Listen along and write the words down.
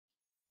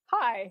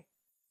Hi,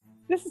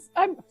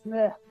 I'm.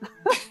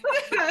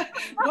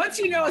 Once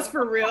you know it's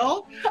for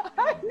real,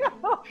 I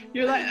know.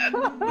 you're like,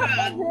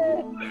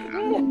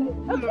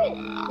 Okay,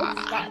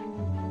 let's stop.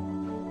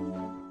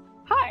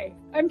 Hi,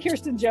 I'm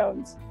Kirsten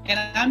Jones. and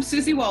I'm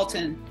Susie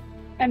Walton.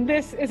 And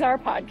this is our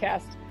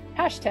podcast,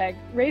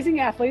 #Raising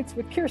Athletes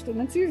with Kirsten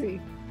and Susie.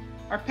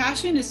 Our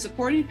passion is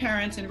supporting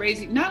parents and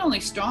raising not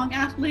only strong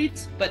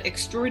athletes, but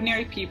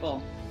extraordinary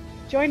people.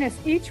 Join us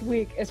each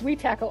week as we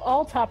tackle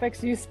all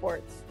topics youth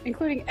sports,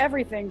 including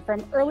everything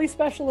from early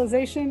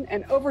specialization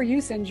and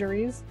overuse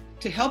injuries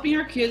To helping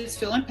our kids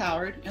feel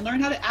empowered and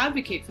learn how to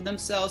advocate for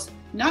themselves,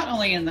 not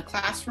only in the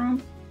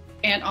classroom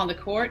and on the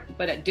court,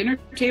 but at dinner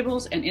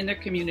tables and in their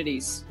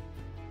communities.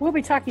 We'll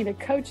be talking to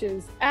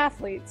coaches,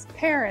 athletes,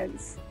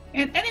 parents,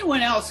 And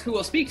anyone else who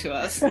will speak to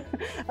us.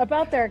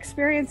 about their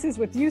experiences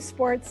with youth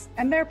sports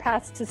and their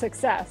paths to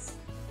success.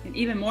 And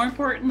even more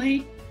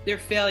importantly, their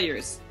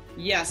failures.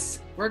 Yes,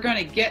 we're going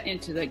to get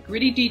into the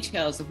gritty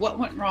details of what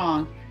went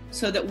wrong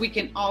so that we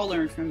can all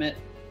learn from it.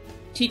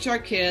 Teach our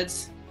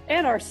kids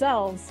And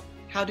ourselves.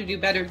 how to do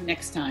better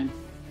next time.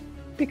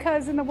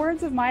 Because in the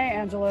words of Maya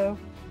Angelou,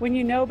 when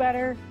you know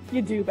better,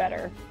 you do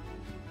better.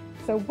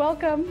 So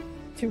welcome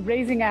to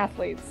Raising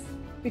Athletes,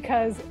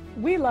 because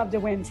we love to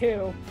win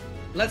too.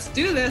 Let's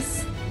do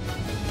this.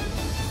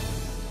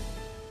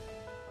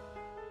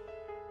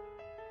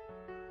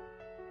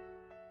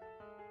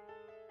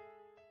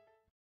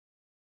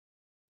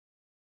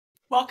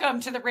 Welcome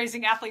to the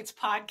Raising Athletes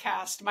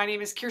podcast. My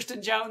name is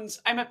Kirsten Jones.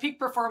 I'm a peak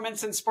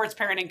performance and sports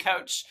parenting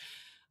coach.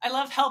 I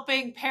love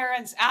helping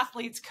parents,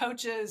 athletes,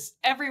 coaches,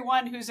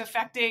 everyone who's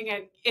affecting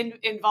and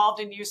involved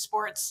in youth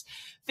sports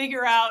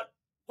figure out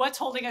what's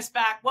holding us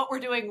back, what we're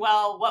doing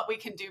well, what we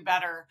can do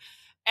better.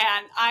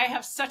 And I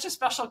have such a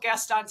special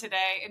guest on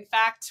today. In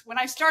fact, when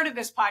I started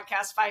this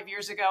podcast 5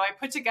 years ago, I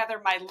put together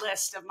my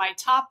list of my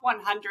top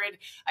 100.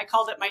 I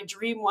called it my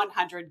Dream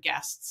 100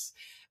 guests.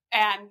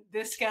 And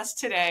this guest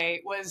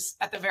today was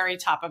at the very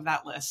top of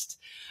that list.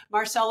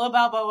 Marcelo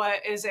Balboa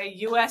is a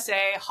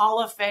USA Hall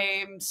of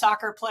Fame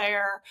soccer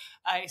player,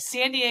 a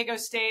San Diego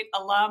State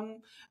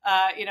alum,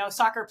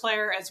 soccer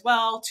player as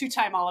well,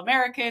 two-time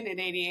All-American in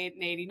 88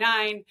 and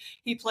 89.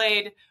 He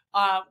played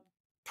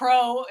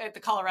pro at the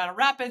Colorado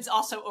Rapids,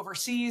 also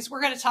overseas.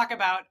 We're going to talk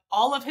about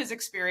all of his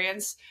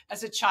experience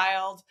as a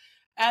child,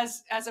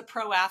 as a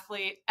pro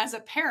athlete, as a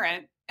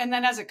parent, and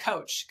then as a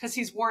coach, because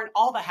he's worn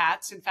all the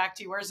hats. In fact,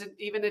 he wears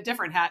even a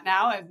different hat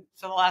now and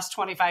for the last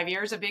 25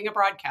 years of being a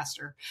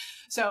broadcaster.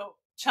 So,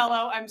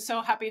 Celo, I'm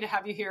so happy to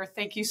have you here.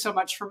 Thank you so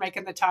much for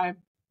making the time.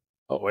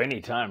 Oh,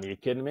 anytime. Are you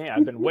kidding me?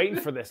 I've been waiting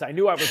for this. I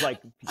knew I was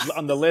like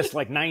on the list,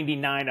 like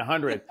 99,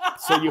 100.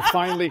 So you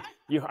finally,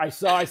 I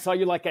saw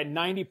you like at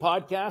 90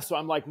 podcasts. So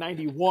I'm like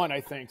 91, I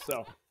think.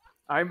 So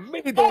I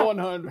made the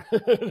 100.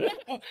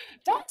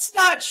 That's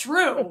not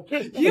true.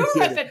 You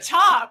were at the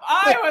top.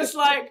 I was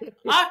like,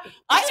 I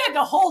had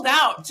to hold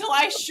out till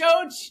I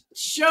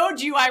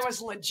showed you I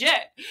was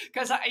legit,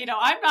 because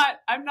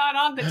I'm not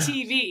on the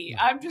TV.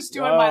 I'm just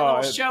doing my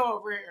little show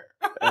over here.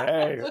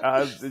 Hey,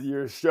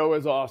 your show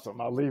is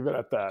awesome. I'll leave it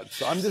at that.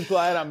 So I'm just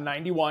glad I'm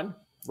 91.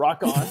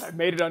 Rock on. I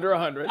made it under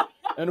 100.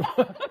 And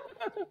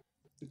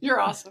you're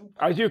awesome.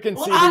 As you can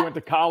see, we went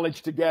to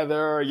college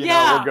together. You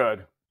know, we're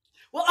good.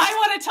 Well, I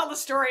want to tell the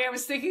story. I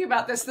was thinking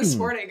about this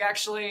morning,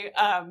 actually.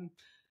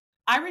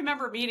 I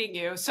remember meeting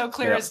you so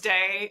clear as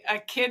day,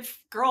 a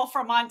girl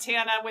from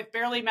Montana with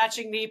barely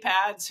matching knee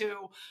pads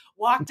who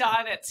walked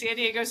on at San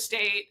Diego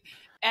State.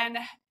 And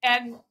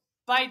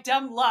by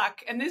dumb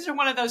luck, and these are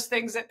one of those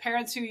things that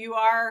parents who you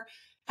are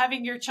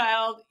having your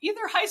child,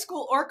 either high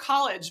school or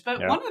college, but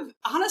one of,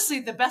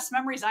 honestly, the best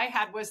memories I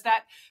had was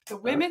that the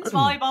women's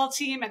volleyball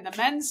team and the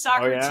men's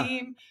soccer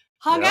team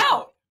hung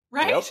out.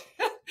 Right?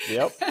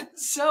 Yep.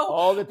 So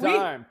all the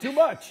time. Too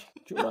much.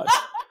 Too much.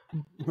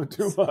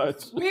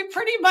 We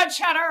pretty much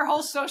had our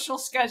whole social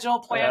schedule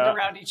planned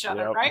around each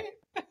other, right?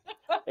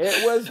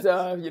 It was,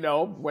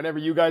 whenever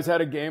you guys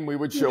had a game, we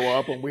would show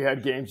up. When we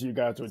had games, you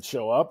guys would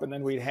show up, and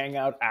then we'd hang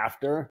out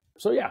after.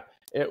 So yeah,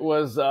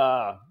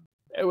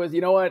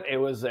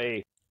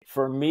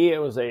 for me, it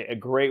was a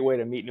great way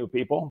to meet new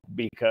people,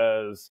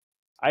 because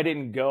I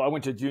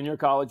went to junior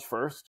college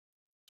first.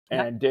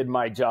 And did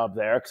my job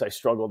there because I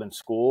struggled in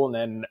school, and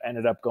then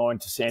ended up going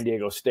to San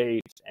Diego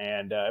State.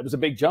 And it was a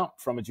big jump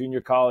from a junior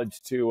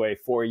college to a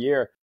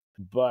 4-year.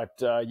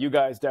 But you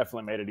guys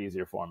definitely made it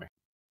easier for me.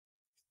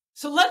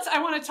 So I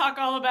want to talk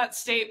all about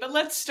state, but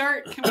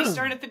can we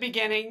start at the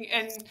beginning?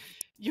 And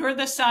you're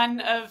the son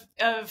of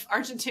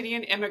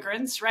Argentinian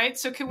immigrants, right?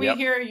 So can we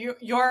hear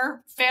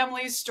your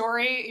family's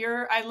story?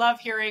 I love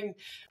hearing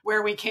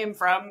where we came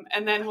from,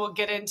 and then we'll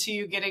get into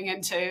you getting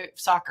into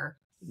soccer.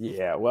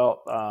 Yeah,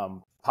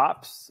 well,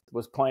 Pops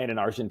was playing in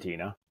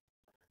Argentina,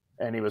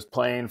 and he was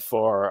playing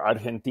for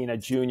Argentina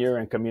Junior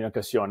and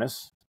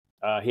Comunicaciones.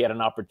 He had an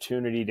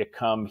opportunity to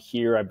come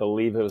here, I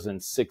believe it was in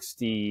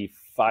 66,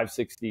 I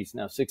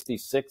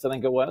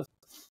think it was,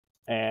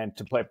 and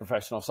to play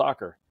professional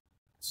soccer.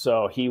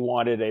 So he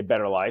wanted a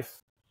better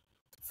life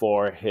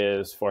for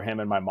him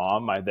and my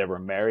mom. They were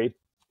married.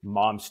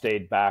 Mom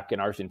stayed back in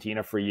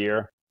Argentina for a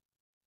year.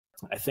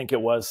 I think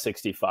it was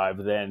 65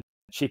 then.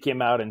 She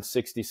came out in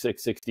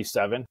 66,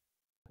 67.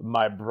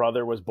 My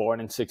brother was born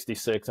in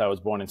 66. I was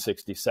born in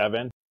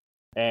 67.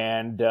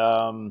 And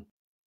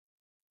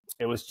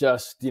it was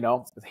just,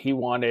 he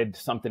wanted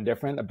something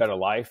different, a better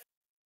life.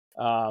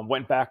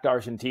 Went back to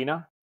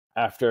Argentina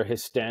after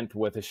his stint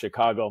with the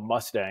Chicago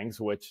Mustangs,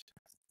 which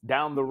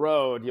down the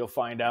road, you'll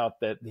find out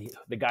that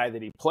the guy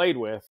that he played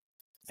with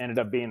ended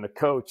up being the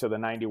coach of the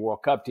 90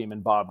 World Cup team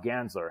in Bob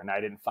Gansler. And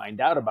I didn't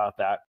find out about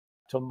that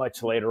till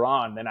much later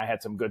on. Then I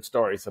had some good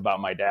stories about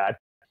my dad.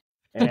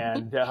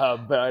 And,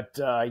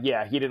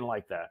 yeah, he didn't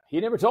like that. He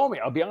never told me,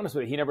 I'll be honest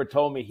with you, he never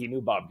told me he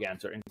knew Bob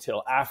Gansler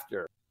until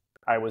after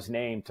I was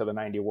named to the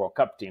 90 World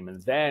Cup team.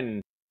 And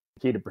then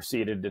he'd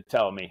proceeded to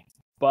tell me.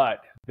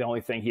 But the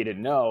only thing he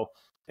didn't know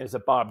is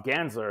that Bob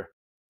Gansler,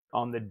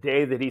 on the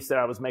day that he said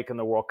I was making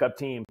the World Cup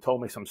team,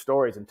 told me some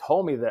stories and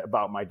told me that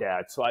about my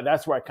dad. So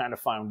that's where I kind of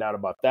found out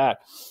about that.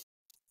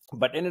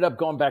 But ended up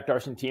going back to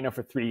Argentina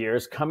for 3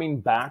 years, coming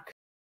back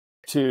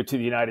to the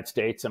United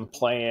States and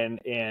playing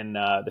in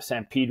the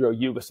San Pedro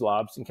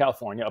Yugoslavs in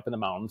California, up in the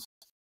mountains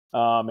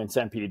in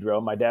San Pedro.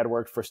 My dad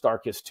worked for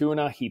Starkist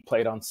Tuna. He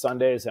played on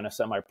Sundays in a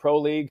semi-pro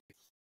league.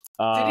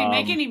 Did he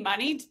make any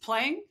money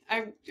playing?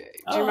 Do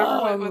you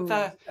remember what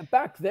the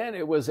back then?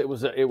 It was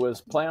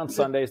play on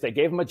Sundays. They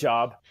gave him a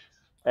job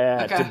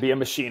to be a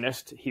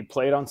machinist. He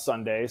played on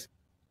Sundays,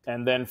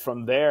 and then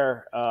from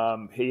there,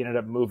 he ended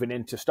up moving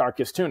into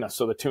Starkist Tuna.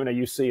 So the tuna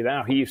you see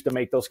now, he used to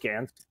make those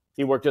cans.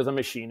 He worked as a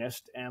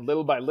machinist, and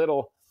little by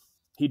little,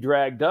 he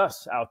dragged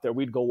us out there.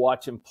 We'd go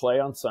watch him play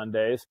on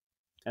Sundays,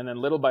 and then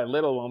little by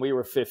little, when we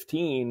were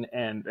 15,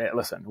 and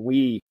listen,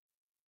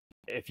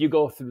 if you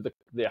go through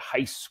the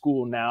high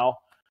school now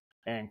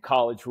and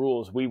college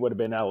rules, we would have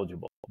been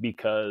eligible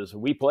because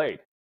we played.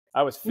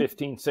 I was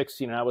 15,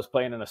 16, and I was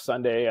playing in a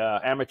Sunday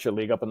amateur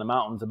league up in the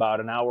mountains about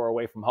an hour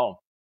away from home.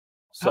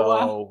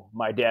 So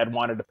my dad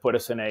wanted to put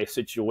us in a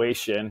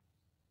situation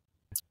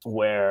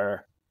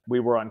where we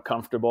were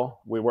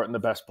uncomfortable. We weren't the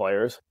best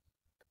players.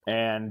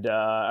 And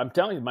I'm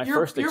telling you,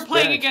 first experience. You're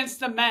playing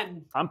against the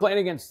men. I'm playing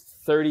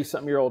against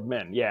 30-something-year-old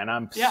men. Yeah, and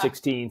I'm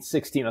 16,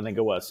 I think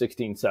it was,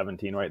 16,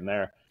 17, right in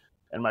there.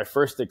 And my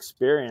first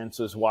experience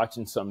was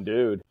watching some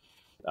dude.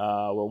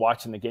 We're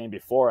watching the game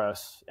before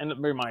us. And let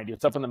me remind you,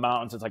 it's up in the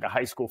mountains. It's like a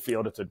high school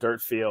field. It's a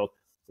dirt field.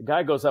 The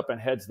guy goes up and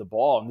heads the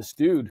ball. And this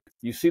dude,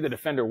 you see the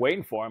defender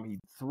waiting for him. He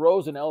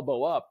throws an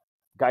elbow up.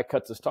 Guy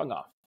cuts his tongue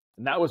off.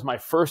 And that was my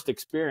first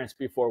experience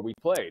before we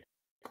played.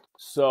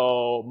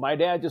 So my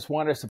dad just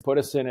wanted us to put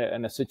us in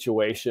a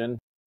situation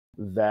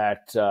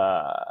that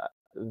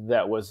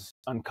was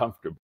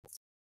uncomfortable.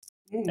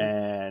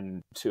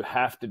 And to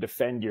have to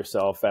defend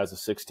yourself as a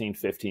 16,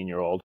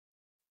 15-year-old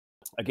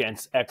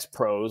against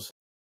ex-pros,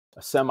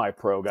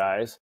 semi-pro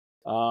guys,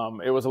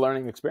 it was a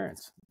learning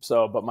experience.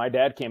 But my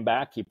dad came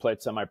back. He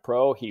played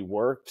semi-pro. He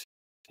worked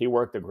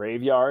the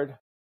graveyard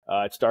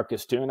at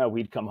Starkist Tuna.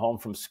 We'd come home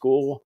from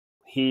school.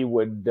 He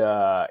would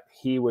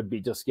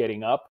be just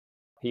getting up.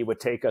 He would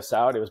take us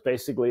out. It was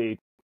basically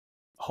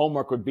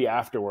homework would be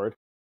afterward.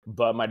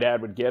 But my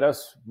dad would get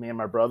us, me and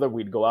my brother,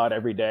 we'd go out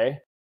every day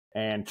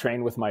and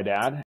train with my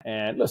dad.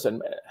 And listen,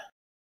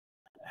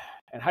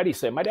 and how do you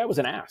say, my dad was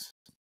an ass.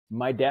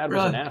 My dad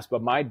was an ass,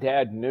 but my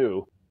dad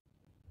knew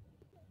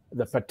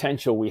the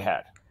potential we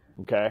had.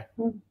 Okay.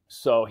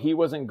 So he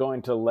wasn't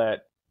going to let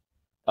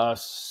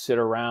us sit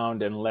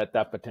around and let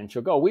that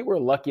potential go. We were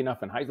lucky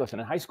enough in high school. Listen,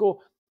 in high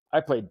school,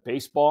 I played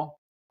baseball,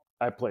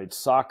 I played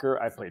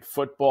soccer, I played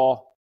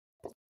football.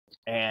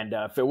 And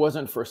if it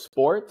wasn't for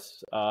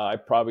sports, I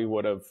probably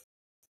would have,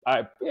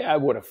 I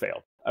would have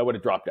failed. I would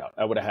have dropped out.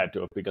 I would have had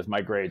to have because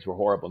my grades were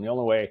horrible. And the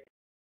only way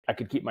I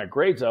could keep my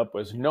grades up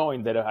was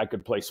knowing that I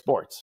could play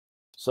sports.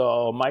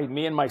 So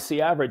me and my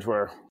C average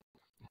were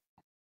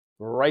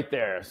right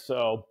there.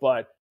 So,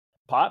 but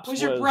Pops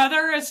was your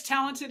brother as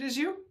talented as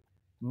you?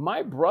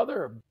 My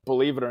brother,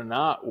 believe it or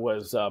not,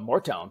 was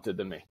more talented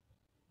than me.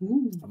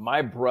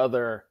 My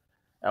brother,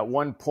 at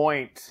one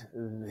point,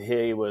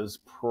 he was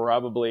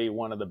probably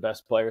one of the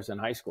best players in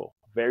high school.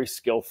 Very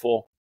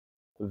skillful,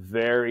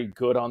 very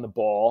good on the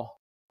ball.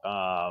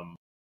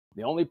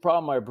 The only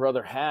problem my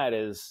brother had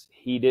is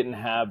he didn't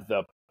have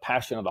the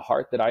passion of the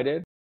heart that I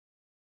did.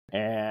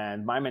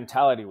 And my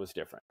mentality was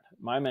different.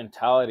 My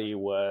mentality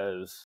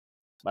was,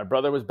 my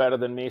brother was better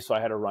than me, so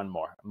I had to run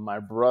more. My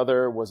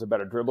brother was a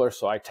better dribbler,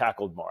 so I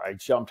tackled more. I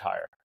jumped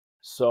higher.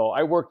 So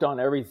I worked on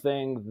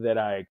everything that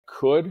I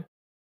could,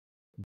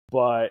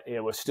 but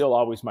it was still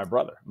always my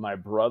brother. My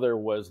brother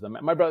was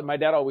my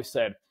dad always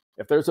said,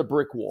 if there's a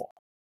brick wall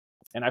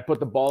and I put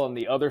the ball on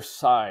the other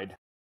side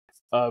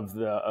of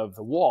the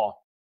wall,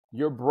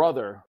 your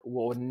brother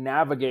will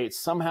navigate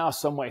somehow,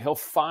 some way. He'll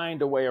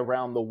find a way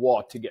around the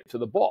wall to get to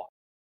the ball.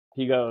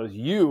 He goes,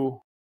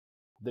 you,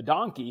 the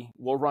donkey,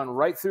 will run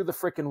right through the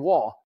freaking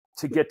wall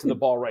to get to the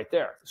ball right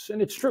there.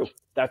 And it's true.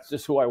 That's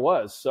just who I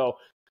was. So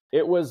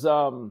it was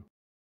fun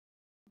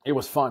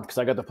because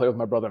I got to play with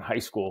my brother in high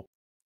school.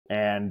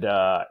 And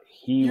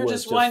he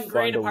was just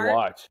fun to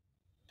watch.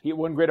 He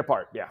 1 grade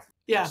apart, yeah.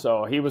 Yeah.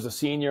 So he was a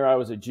senior, I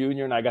was a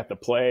junior, and I got to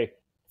play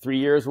 3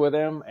 years with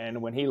him.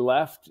 And when he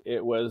left,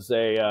 it was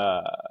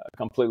a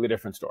completely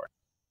different story.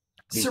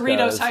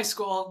 Cerritos High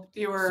School.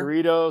 You were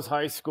Cerritos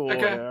High School.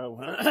 Okay.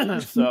 Yeah.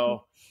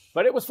 So,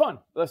 but it was fun.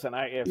 Listen,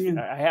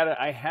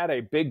 I had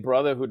a big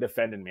brother who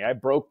defended me. I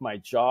broke my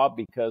jaw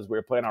because we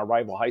were playing our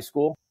rival high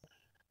school,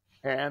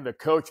 and the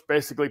coach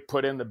basically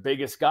put in the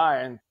biggest guy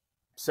and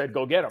said,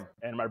 "Go get him."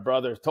 And my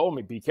brother told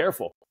me, "Be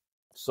careful."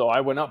 So I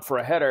went up for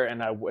a header,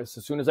 and as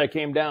soon as I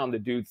came down, the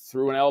dude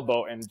threw an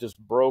elbow and just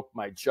broke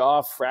my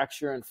jaw,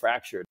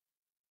 fractured.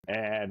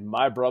 And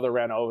my brother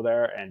ran over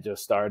there and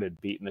just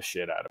started beating the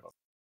shit out of him.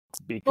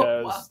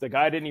 Because the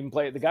guy didn't even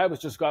play. The guy was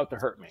just go out to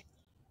hurt me.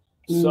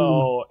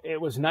 So it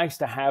was nice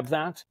to have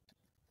that.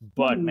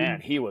 But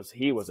man, he was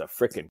a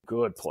freaking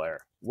good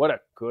player. What a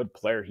good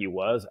player he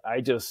was.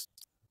 I just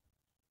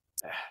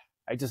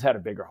had a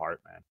bigger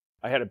heart, man.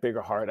 I had a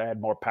bigger heart. I had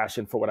more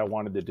passion for what I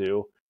wanted to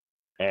do.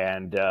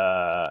 And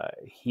So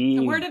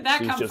where did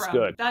that come just from?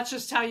 Good. That's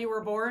just how you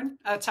were born?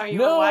 That's how you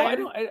were wired?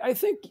 I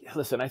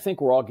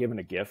think we're all given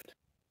a gift.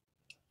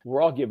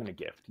 We're all given a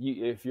gift.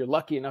 If you're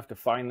lucky enough to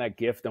find that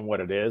gift and what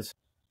it is,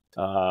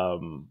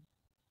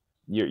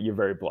 you're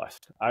very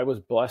blessed. I was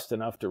blessed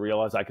enough to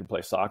realize I could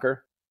play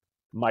soccer.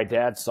 My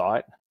dad saw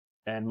it,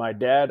 and my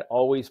dad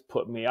always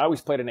I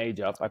always played an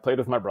age up. I played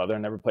with my brother, I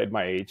never played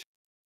my age.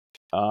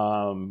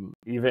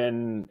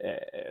 Even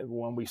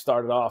when we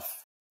started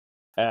off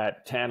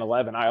at 10,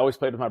 11, I always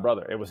played with my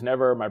brother. It was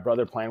never my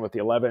brother playing with the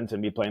 11s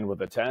and me playing with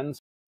the 10s.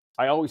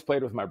 I always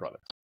played with my brother.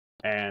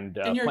 And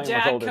your playing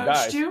dad with older coached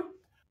guys. You?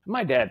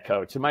 My dad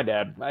coached. And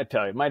I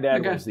tell you, my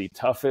dad was the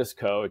toughest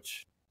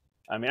coach.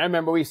 I mean, I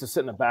remember we used to sit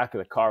in the back of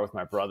the car with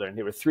my brother, and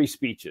there were 3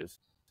 speeches.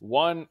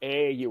 1,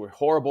 A, you were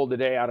horrible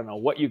today. I don't know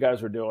what you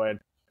guys were doing.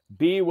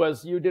 B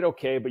was, you did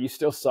okay, but you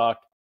still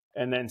sucked.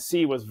 And then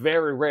C was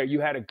very rare. You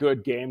had a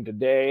good game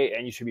today,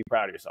 and you should be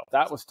proud of yourself.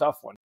 That was a tough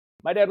one.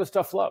 My dad was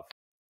tough love.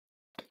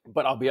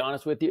 But I'll be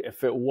honest with you,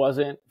 if it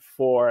wasn't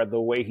for the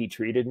way he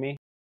treated me,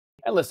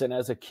 and listen,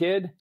 as a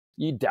kid,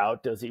 you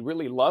doubt, does he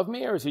really love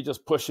me, or is he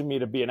just pushing me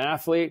to be an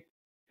athlete?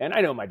 And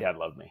I know my dad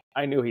loved me.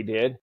 I knew he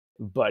did,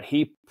 but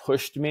he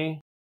pushed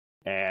me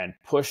and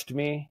pushed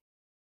me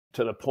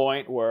to the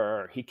point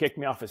where he kicked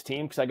me off his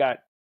team because I got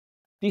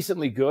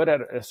decently good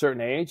at a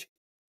certain age,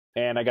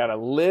 and I got a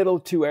little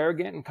too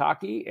arrogant and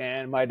cocky,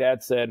 and my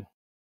dad said,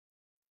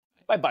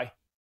 bye-bye.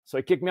 So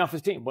he kicked me off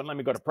his team, wouldn't let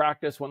me go to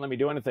practice, wouldn't let me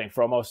do anything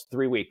for almost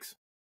 3 weeks.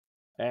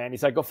 And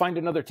he's like, go find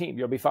another team,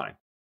 you'll be fine.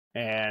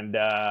 And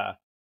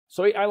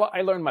so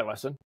I learned my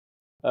lesson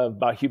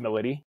about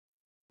humility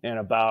and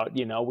about,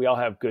 we all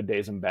have good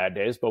days and bad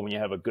days, but when you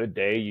have a good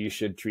day, you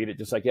should treat it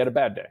just like you had a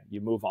bad day.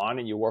 You move on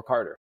and you work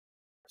harder.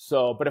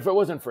 So, but if it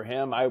wasn't for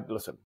him, I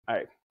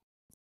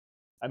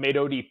made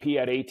ODP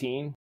at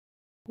 18.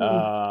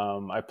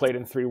 I played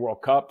in 3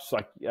 World Cups.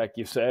 Like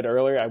you said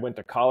earlier, I went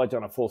to college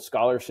on a full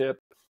scholarship.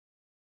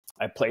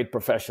 I played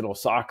professional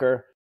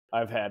soccer.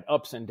 I've had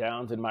ups and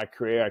downs in my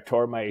career. I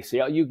tore my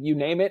ACL. You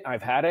name it,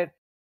 I've had it.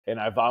 And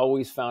I've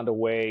always found a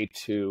way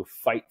to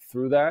fight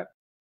through that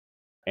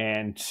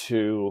and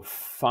to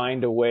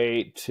find a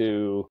way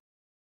to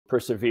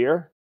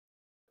persevere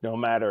no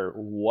matter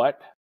what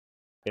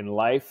in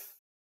life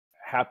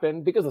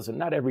happened. Because listen,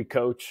 not every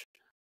coach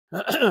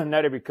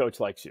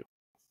likes you.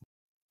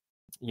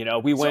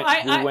 We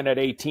went at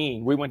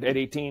 18. We went at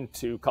 18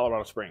 to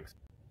Colorado Springs,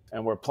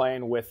 and we're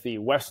playing with the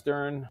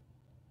Western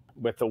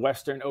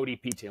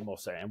ODP team, we'll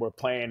say. And we're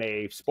playing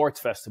a sports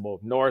festival,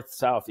 North,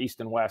 South,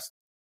 East, and West.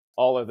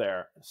 All are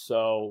there.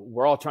 So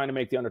we're all trying to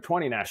make the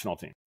under-20 national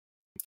team.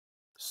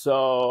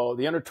 So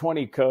the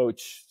under-20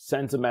 coach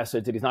sends a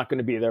message that he's not going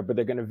to be there, but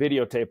they're going to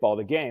videotape all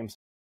the games.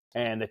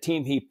 And the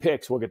team he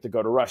picks will get to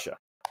go to Russia.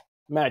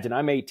 Imagine,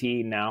 I'm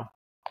 18 now.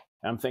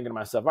 I'm thinking to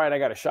myself, all right, I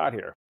got a shot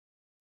here.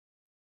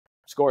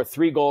 Scored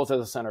 3 goals as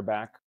a center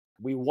back.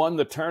 We won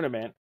the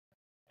tournament,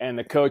 and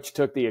the coach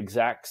took the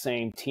exact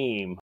same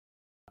team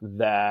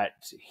that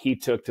he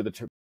took to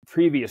the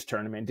previous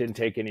tournament, didn't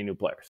take any new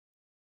players.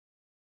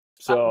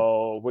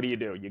 So what do?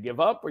 You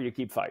give up or you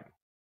keep fighting?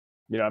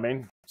 You know what I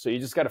mean? So you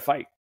just got to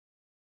fight.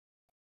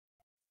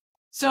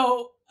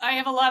 So I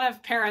have a lot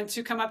of parents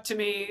who come up to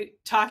me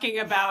talking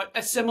about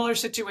a similar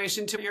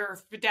situation to your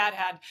dad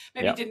had.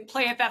 Maybe didn't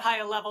play at that high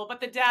a level, but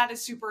the dad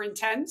is super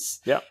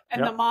intense.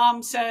 And the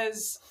mom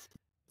says,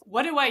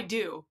 what do I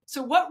do?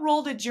 So what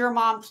role did your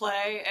mom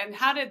play? And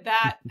how did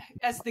that,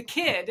 as the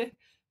kid,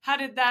 how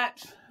did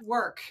that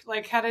work?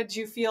 Like, how did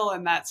you feel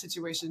in that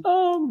situation?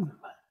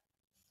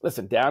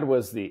 Listen, dad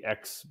was the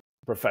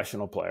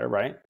ex-professional player,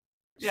 right?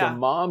 Yeah. So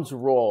mom's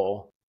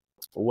role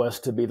was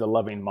to be the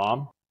loving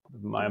mom.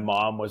 My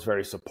mom was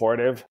very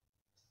supportive.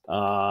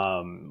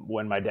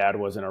 When my dad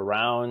wasn't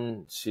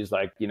around, she's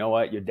like, you know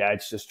what? Your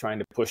dad's just trying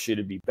to push you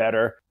to be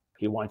better.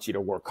 He wants you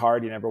to work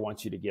hard. He never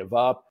wants you to give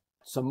up.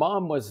 So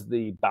mom was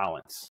the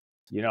balance,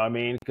 you know what I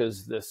mean?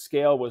 Because the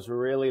scale was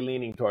really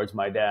leaning towards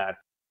my dad,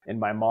 and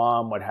my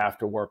mom would have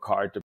to work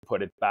hard to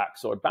put it back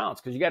so it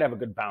balanced, because you got to have a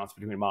good balance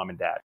between mom and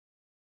dad.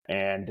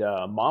 And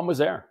mom was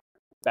there.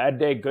 Bad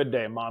day, good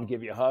day. Mom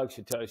give you a hug.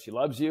 She'll tell you she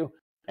loves you,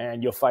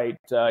 and you'll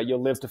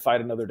live to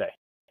fight another day.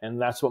 And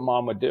that's what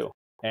mom would do.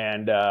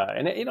 And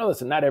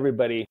listen, not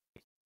everybody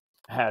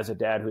has a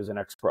dad who's an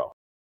ex-pro.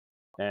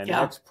 And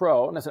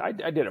ex-pro, and listen, I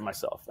did it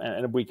myself.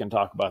 And we can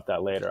talk about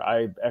that later.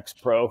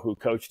 Ex-pro who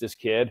coached his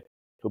kid,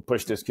 who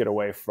pushed his kid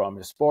away from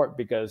his sport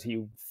because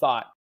he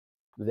thought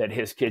that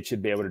his kid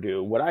should be able to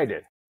do what I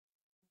did,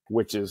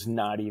 which is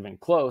not even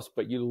close.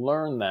 But you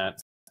learn that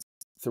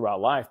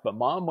throughout life. But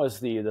mom was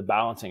the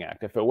balancing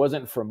act. If it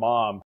wasn't for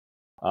mom,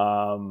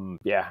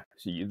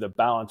 the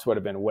balance would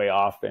have been way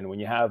off. And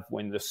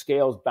when the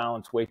scales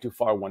balance way too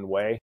far one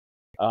way,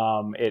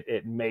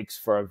 it makes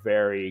for a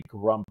very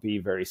grumpy,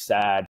 very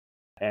sad.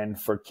 And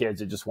for kids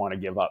that just want to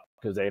give up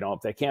because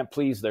they can't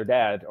please their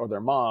dad or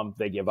their mom,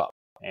 they give up.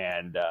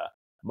 And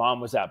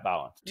mom was that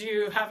balance. Do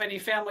you have any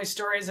family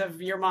stories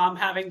of your mom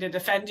having to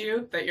defend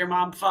you, that your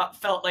mom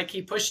felt like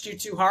he pushed you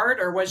too hard,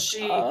 or was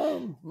she?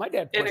 My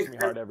dad pushed me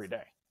hard every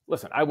day.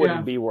 Listen, I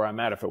wouldn't be where I'm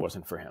at if it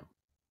wasn't for him.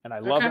 And I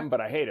love him,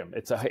 but I hate him.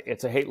 It's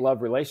a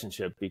hate-love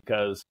relationship,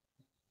 because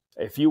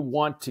if you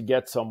want to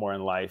get somewhere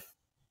in life,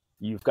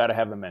 you've got to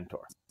have a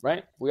mentor,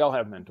 right? We all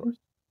have mentors.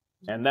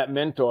 And that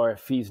mentor,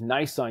 if he's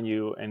nice on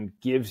you and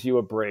gives you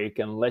a break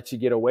and lets you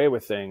get away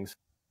with things,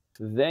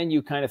 then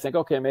you kind of think,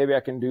 okay, maybe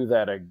I can do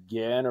that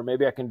again, or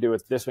maybe I can do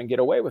it this way and get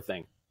away with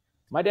things.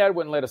 My dad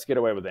wouldn't let us get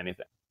away with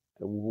anything.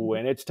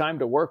 When it's time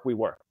to work, we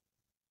work.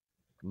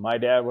 My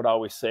dad would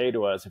always say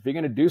to us, if you're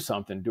going to do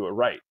something, do it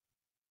right.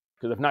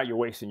 Because if not, you're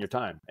wasting your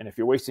time. And if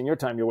you're wasting your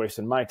time, you're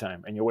wasting my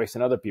time, and you're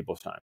wasting other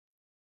people's time.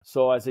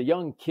 So as a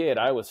young kid,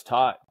 I was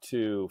taught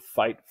to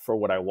fight for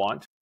what I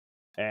want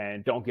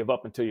and don't give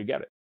up until you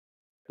get it.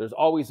 There's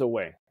always a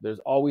way. There's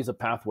always a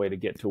pathway to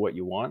get to what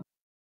you want.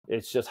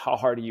 It's just how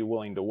hard are you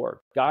willing to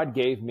work? God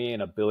gave me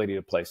an ability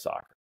to play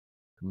soccer.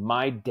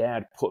 My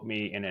dad put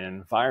me in an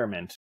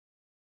environment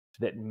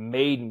that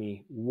made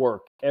me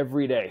work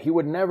every day. He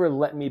would never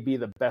let me be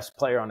the best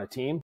player on a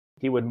team.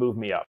 He would move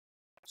me up.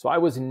 So I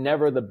was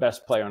never the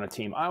best player on a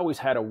team. I always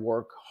had to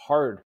work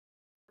hard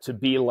to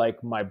be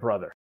like my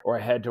brother, or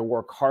I had to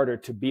work harder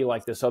to be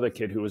like this other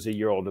kid who was a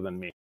year older than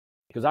me,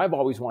 because I've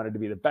always wanted to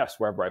be the best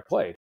wherever I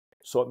played.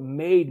 So it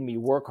made me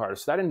work harder.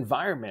 So that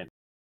environment,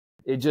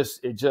 it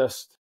just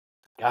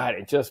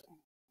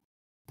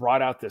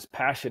brought out this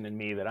passion in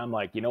me that I'm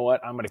like, you know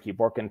what? I'm going to keep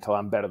working until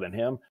I'm better than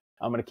him.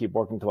 I'm going to keep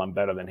working until I'm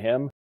better than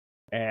him.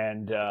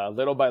 And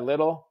little by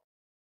little,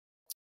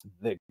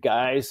 the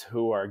guys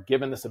who are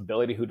given this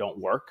ability who don't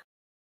work,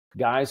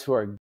 guys who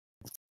are,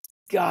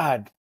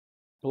 God,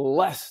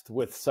 blessed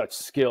with such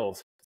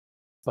skills,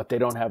 but they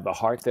don't have the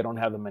heart, they don't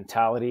have the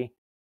mentality,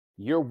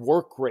 your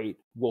work rate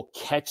will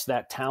catch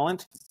that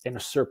talent and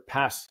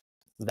surpass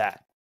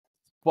that.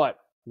 But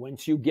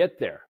once you get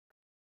there,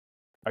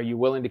 are you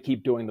willing to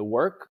keep doing the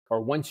work?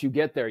 Or once you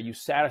get there, are you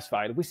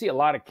satisfied? We see a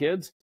lot of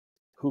kids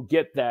who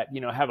get that,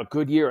 have a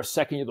good year, a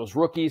second year, those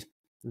rookies,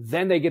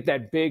 then they get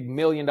that big $1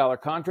 million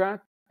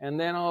contract. And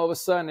then all of a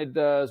sudden it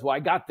does, well, I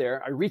got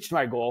there, I reached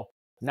my goal,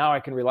 now I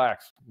can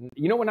relax.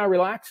 You know when I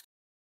relaxed?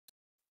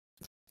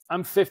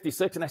 I'm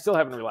 56 and I still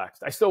haven't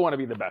relaxed. I still want to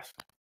be the best.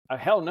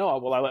 Hell no,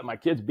 will I let my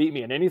kids beat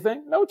me in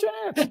anything? No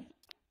chance.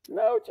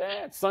 No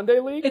chance. Sunday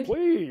league,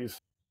 please.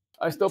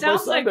 I still play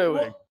Sunday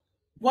league.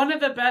 One of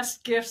the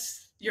best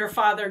gifts your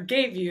father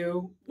gave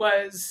you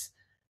was,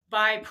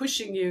 by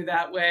pushing you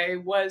that way,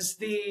 was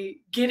the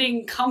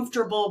getting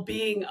comfortable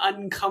being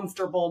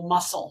uncomfortable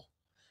muscle.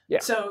 Yeah.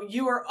 So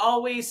you were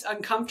always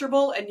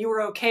uncomfortable and you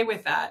were okay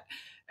with that.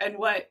 And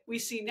what we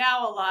see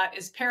now a lot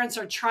is parents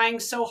are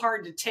trying so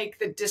hard to take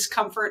the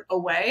discomfort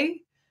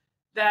away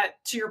that,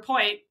 to your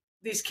point,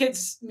 these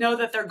kids know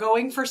that they're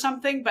going for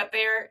something, but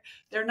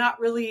they're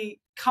not really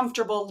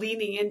comfortable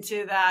leaning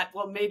into that.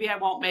 Well, maybe I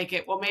won't make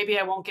it. Well, maybe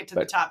I won't get to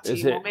the top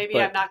team. Well, maybe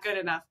I'm not good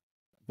enough.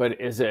 But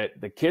is it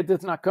the kid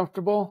that's not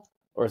comfortable,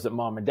 or is it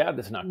mom and dad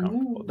that's not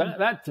comfortable?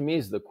 That to me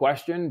is the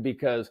question,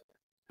 because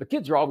the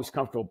kids are always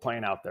comfortable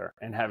playing out there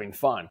and having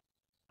fun.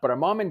 But are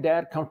mom and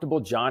dad comfortable,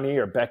 Johnny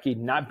or Becky,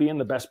 not being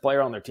the best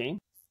player on their team?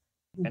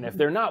 And if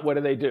they're not, what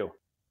do?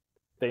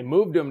 They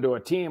moved them to a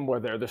team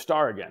where they're the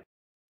star again.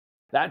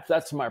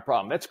 That's my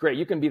problem. That's great.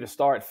 You can be the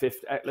star at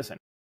 50. Listen,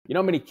 you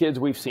know how many kids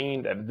we've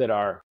seen that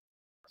are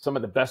some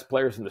of the best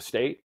players in the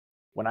state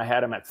when I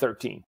had them at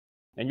 13?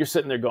 And you're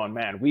sitting there going,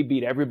 man, we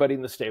beat everybody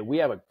in the state. We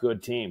have a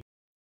good team.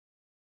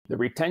 The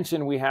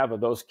retention we have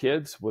of those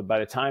kids, by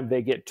the time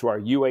they get to our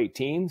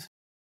U18s,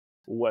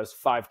 was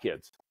 5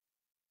 kids.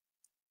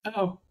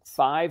 Oh.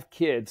 5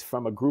 kids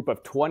from a group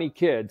of 20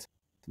 kids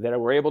that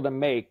were able to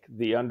make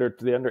the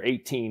under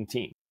 18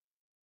 team.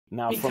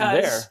 Now from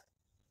there,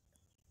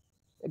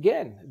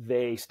 again,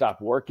 they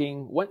stop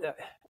working. What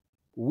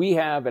we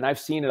have, and I've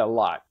seen it a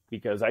lot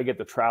because I get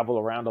to travel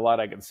around a lot.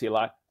 I get to see a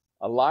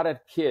lot of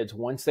kids,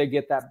 once they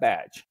get that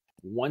badge,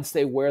 once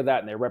they wear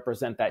that and they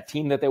represent that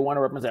team that they want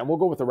to represent, and we'll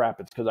go with the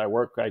Rapids because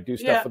I do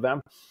stuff for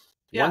them.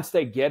 Yeah. Once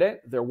they get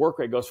it, their work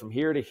rate goes from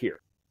here to here.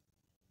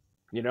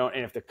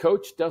 And if the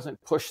coach doesn't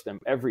push them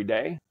every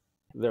day,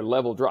 their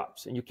level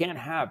drops. And you cannot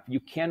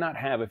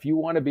have, if you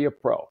want to be a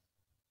pro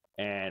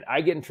And I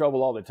get in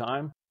trouble all the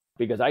time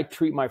because I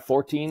treat my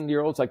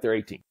 14-year-olds like they're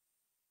 18.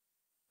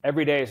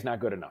 Every day is not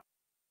good enough.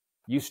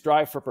 You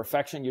strive for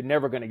perfection. You're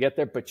never going to get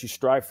there, but you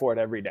strive for it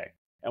every day.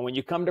 And when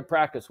you come to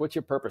practice, what's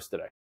your purpose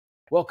today?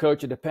 Well,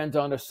 coach, it depends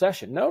on the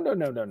session. No.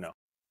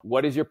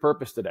 What is your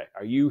purpose today?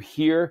 Are you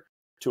here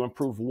to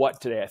improve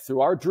what today?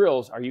 Through our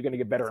drills, are you going to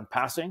get better in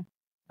passing?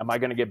 Am I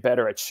going to get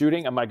better at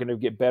shooting? Am I going to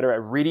get better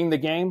at reading the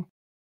game?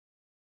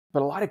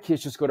 But a lot of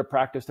kids just go to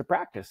practice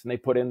and they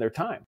put in their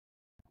time.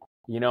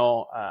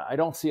 I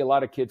don't see a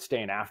lot of kids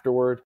staying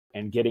afterward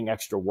and getting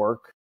extra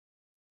work.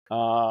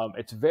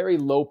 It's very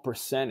low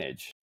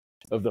percentage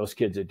of those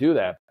kids that do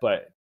that.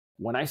 But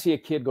when I see a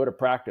kid go to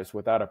practice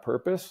without a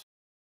purpose,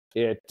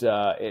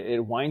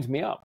 it winds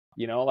me up.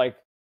 Like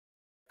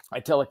I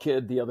tell a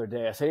kid the other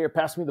day, I say, here,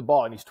 pass me the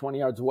ball. And he's 20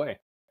 yards away.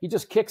 He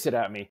just kicks it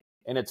at me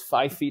and it's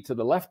 5 feet to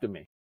the left of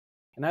me.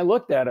 And I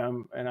looked at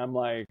him and I'm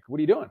like, what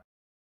are you doing?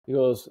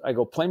 I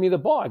go, play me the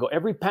ball. I go,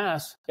 every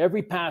pass,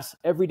 every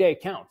day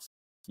counts.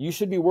 You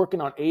should be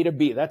working on A to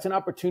B. That's an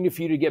opportunity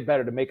for you to get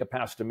better, to make a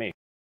pass to me.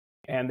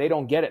 And they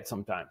don't get it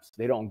sometimes.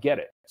 They don't get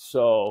it.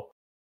 So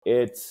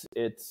it's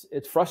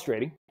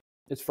frustrating.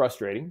 It's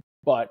frustrating,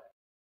 but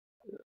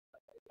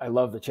I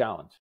love the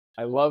challenge.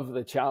 I love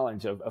the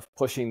challenge of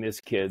pushing these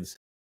kids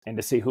and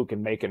to see who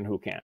can make it and who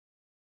can't.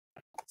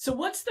 So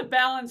what's the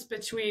balance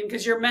between,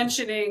 because you're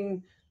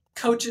mentioning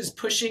coaches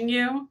pushing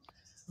you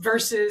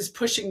versus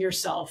pushing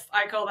yourself.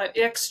 I call that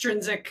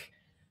extrinsic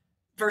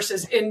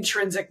versus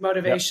intrinsic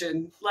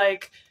motivation. Yep.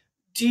 Like,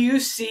 do you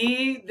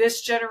see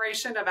this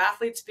generation of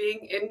athletes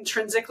being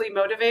intrinsically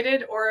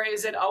motivated, or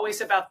is it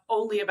always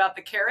only about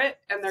the carrot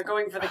and they're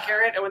going for the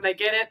carrot, and when they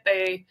get it,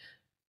 they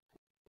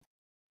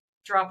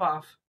drop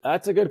off?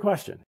 That's a good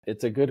question.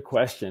 It's a good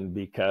question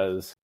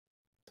because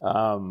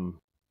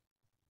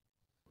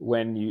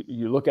when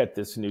you look at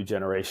this new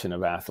generation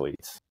of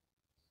athletes,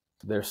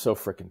 they're so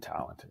freaking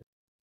talented.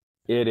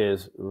 It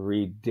is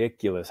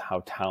ridiculous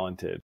how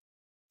talented,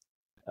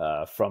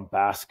 from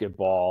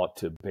basketball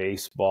to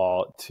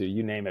baseball to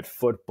you name it,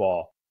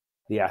 football,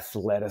 the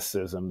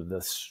athleticism,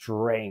 the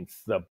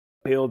strength, the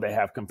build they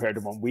have compared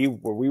to when we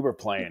were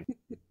playing.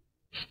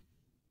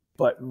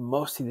 But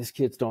most of these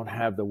kids don't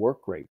have the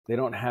work rate. They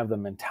don't have the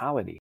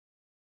mentality.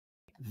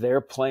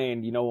 They're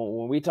playing,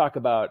 when we talk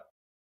about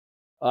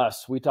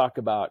us, we talk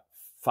about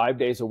 5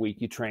 days a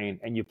week you train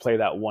and you play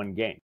that one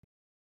game.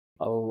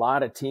 A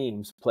lot of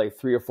teams play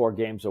 3 or 4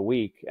 games a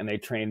week and they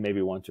train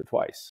maybe once or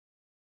twice.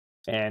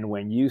 And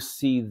when you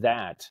see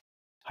that,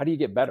 how do you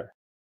get better?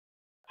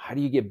 How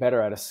do you get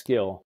better at a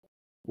skill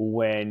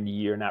when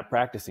you're not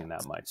practicing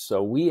that much?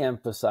 So we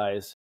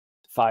emphasize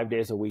 5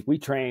 days a week. We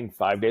train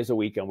 5 days a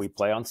week and we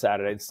play on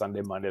Saturday,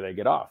 Sunday, Monday, they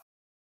get off.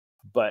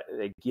 But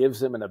it gives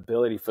them an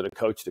ability for the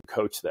coach to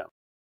coach them.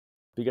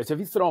 Because if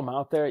you throw them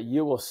out there,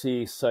 you will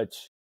see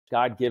such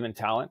God-given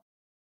talent,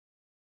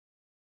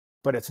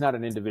 but it's not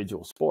an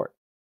individual sport.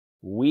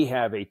 We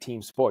have a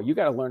team sport. You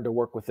got to learn to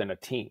work within a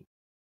team.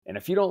 And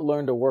if you don't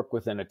learn to work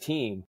within a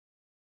team,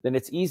 then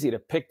it's easy to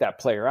pick that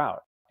player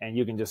out. And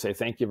you can just say,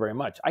 thank you very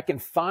much. I can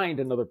find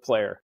another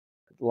player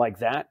like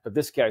that, but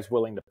this guy's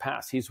willing to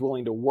pass. He's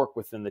willing to work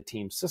within the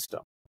team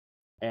system.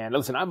 And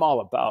listen, I'm all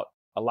about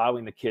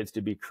allowing the kids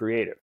to be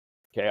creative,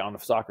 okay, on the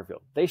soccer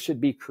field. They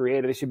should be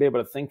creative. They should be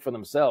able to think for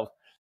themselves,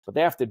 but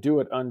they have to do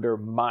it under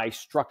my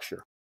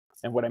structure.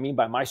 And what I mean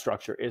by my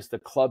structure is the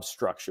club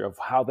structure of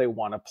how they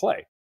want to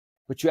play.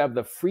 But you have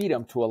the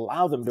freedom to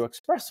allow them to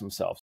express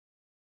themselves.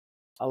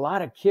 A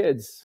lot of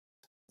kids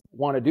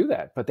want to do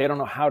that, but they don't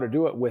know how to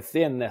do it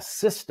within the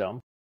system.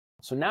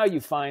 So now you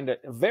find a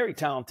very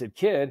talented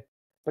kid,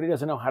 but he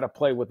doesn't know how to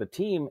play with a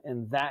team.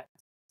 And that,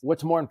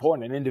 what's more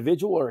important, an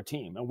individual or a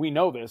team? And we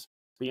know this.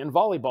 Being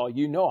volleyball,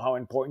 you know how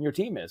important your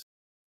team is.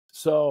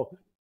 So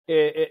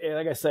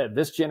like I said,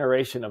 this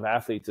generation of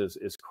athletes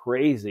is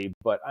crazy,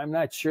 but I'm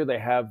not sure they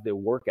have the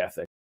work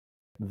ethic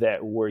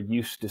that we're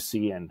used to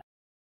seeing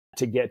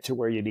to get to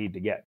where you need to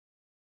get.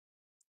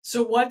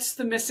 So what's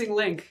the missing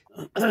link?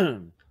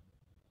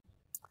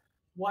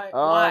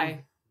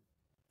 Why?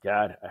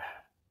 God. $1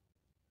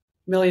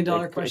 million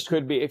question. It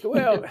could be.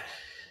 Well,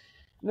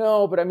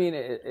 no, but I mean,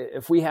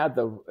 if we had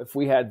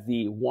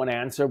the one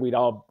answer, we'd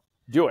all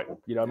do it.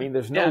 I mean,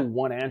 there's no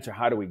one answer.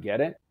 How do we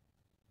get it?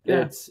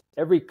 Yeah. It's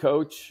every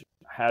coach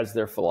has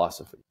their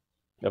philosophy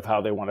of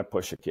how they want to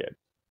push a kid.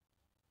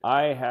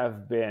 I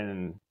have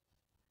been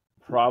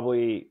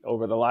probably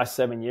over the last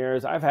 7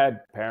 years, I've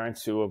had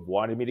parents who have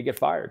wanted me to get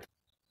fired.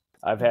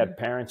 I've had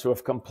parents who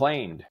have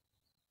complained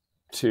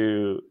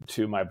to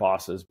my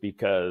bosses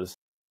because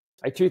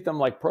I treat them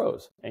like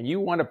pros. And you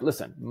want to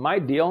listen, my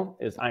deal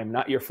is I'm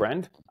not your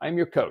friend. I'm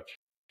your coach.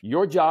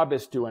 Your job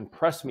is to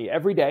impress me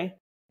every day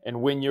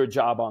and win your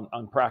job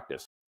on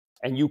practice.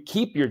 And you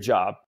keep your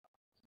job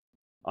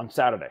on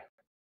Saturday.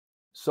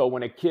 So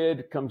when a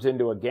kid comes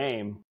into a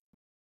game,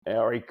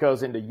 or he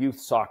goes into youth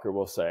soccer,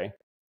 we'll say,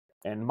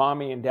 and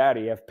mommy and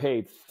daddy have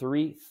paid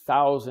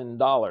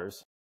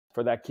 $3,000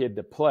 for that kid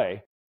to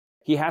play,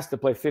 he has to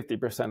play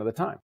 50% of the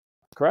time,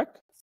 correct?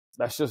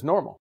 That's just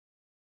normal.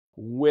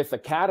 With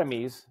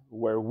academies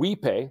where we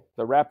pay,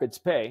 the Rapids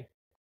pay,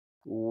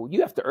 you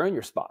have to earn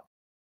your spot.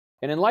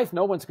 And in life,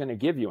 no one's going to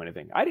give you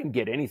anything. I didn't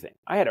get anything.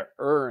 I had to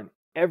earn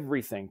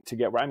everything to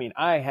get where,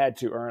 I had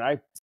to earn. I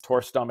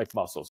tore stomach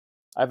muscles.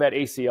 I've had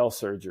ACL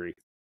surgery.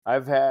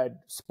 I've had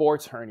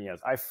sports hernias.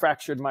 I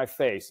fractured my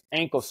face,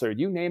 ankle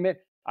surgery, you name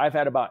it. I've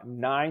had about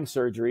 9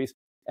 surgeries,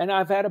 and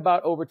I've had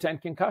about over 10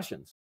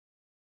 concussions.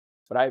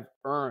 But I've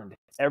earned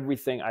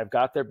everything I've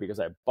got there because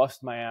I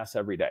bust my ass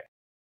every day.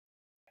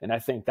 And I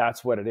think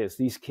that's what it is.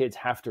 These kids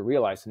have to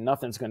realize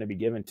nothing's going to be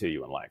given to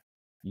you in life.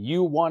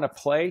 You want to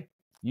play,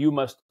 you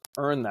must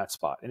earn that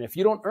spot. And if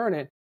you don't earn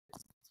it,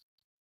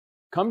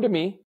 come to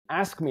me,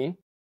 ask me,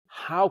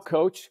 how,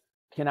 coach,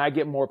 can I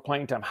get more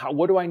playing time?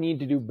 What do I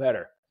need to do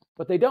better?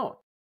 But they don't.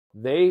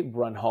 They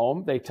run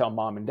home, they tell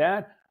mom and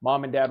dad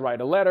write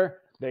a letter,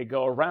 they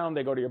go around,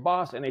 they go to your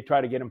boss, and they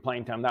try to get him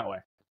playing time that way.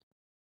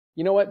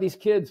 You know what? These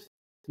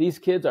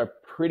kids are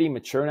pretty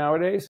mature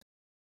nowadays,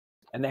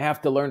 and they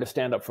have to learn to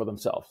stand up for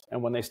themselves.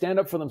 And when they stand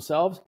up for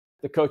themselves,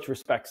 the coach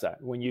respects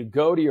that. When you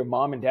go to your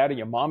mom and dad and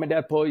your mom and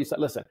dad pull you, say,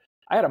 listen,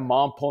 I had a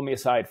mom pull me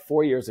aside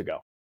 4 years ago.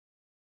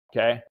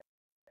 Okay.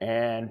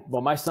 And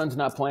well, my son's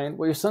not playing.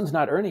 Well, your son's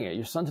not earning it.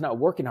 Your son's not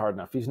working hard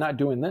enough. He's not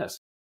doing this.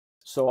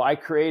 So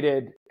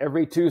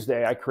every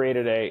Tuesday, I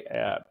created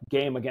a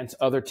game against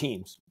other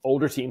teams,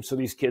 older teams. So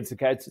these kids,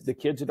 the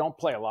kids who don't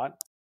play a lot,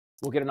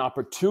 will get an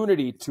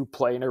opportunity to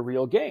play in a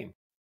real game.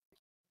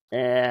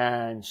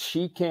 And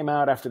she came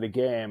out after the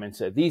game and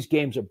said, these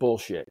games are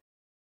bullshit.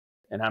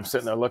 And I'm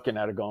sitting there looking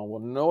at her going,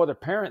 well, no other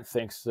parent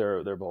thinks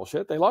they're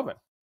bullshit. They love it.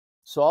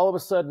 So all of a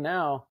sudden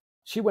now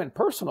she went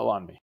personal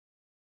on me.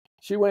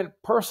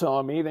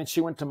 Then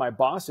she went to my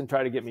boss and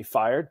tried to get me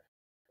fired.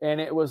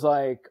 And it was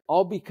like,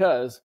 all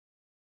because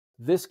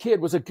this kid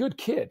was a good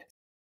kid.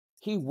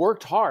 He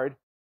worked hard,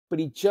 but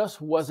he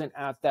just wasn't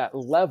at that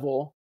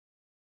level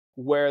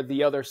where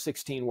the other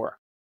 16 were.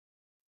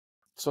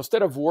 So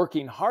instead of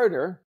working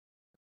harder,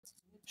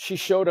 she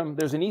showed him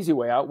there's an easy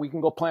way out. We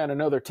can go play on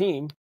another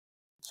team.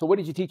 So what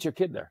did you teach your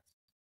kid there?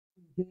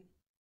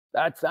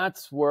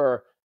 That's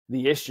where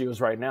the issue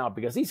is right now,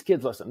 because these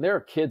kids, listen, there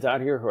are kids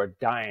out here who are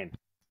dying.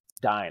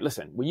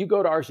 Listen, when you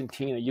go to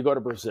Argentina, you go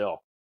to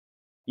Brazil,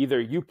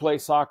 either you play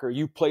soccer,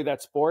 you play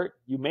that sport,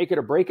 you make it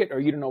or break it, or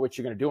you don't know what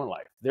you're going to do in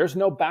life. There's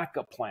no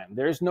backup plan.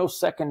 There's no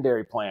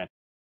secondary plan.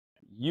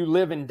 You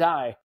live and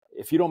die.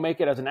 If you don't make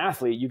it as an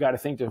athlete, you got to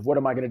think, what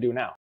am I going to do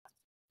now?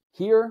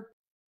 Here,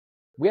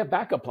 we have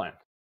backup plan.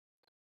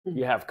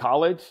 You have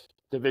college,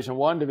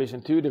 Division I,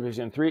 Division II,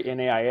 Division III,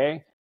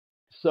 NAIA.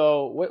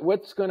 So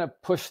what's going to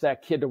push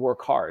that kid to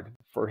work hard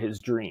for his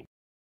dream?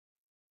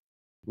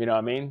 You know what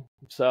I mean?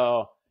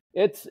 So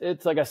it's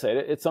like I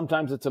said,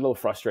 sometimes it's a little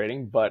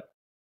frustrating, but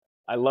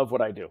I love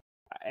what I do.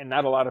 And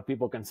not a lot of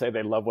people can say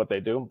they love what they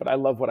do, but I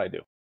love what I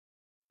do.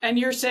 And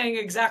you're saying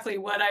exactly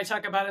what I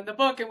talk about in the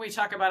book and we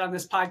talk about on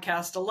this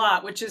podcast a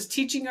lot, which is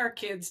teaching our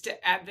kids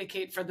to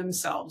advocate for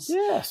themselves.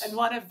 Yes. And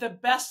one of the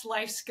best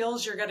life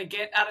skills you're going to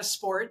get out of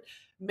sport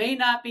may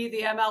not be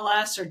the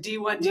MLS or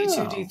D1,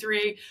 D2,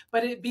 D3,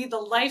 but it be the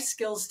life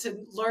skills to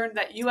learn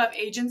that you have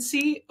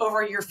agency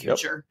over your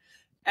future.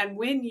 Yep. And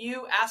when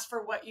you ask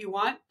for what you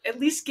want, at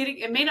least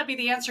it may not be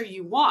the answer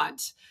you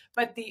want,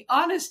 but the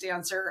honest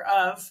answer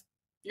of,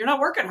 you're not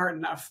working hard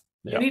enough.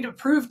 Yep. You need to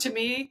prove to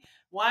me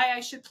why I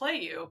should play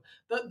you.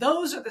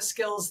 Those are the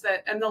skills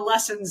and the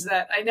lessons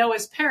that I know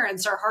as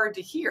parents are hard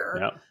to hear,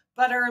 yep,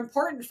 but are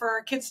important for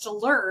our kids to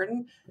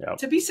learn, yep,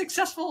 to be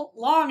successful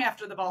long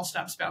after the ball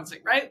stops bouncing,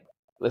 right?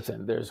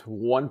 Listen, there's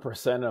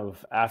 1%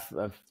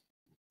 of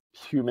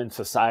human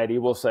society,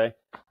 we'll say,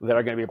 that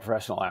are going to be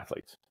professional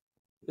athletes.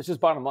 It's just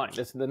bottom line.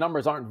 The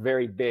numbers aren't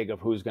very big of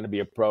who's going to be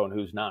a pro and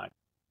who's not.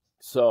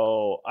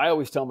 So I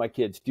always tell my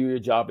kids, do your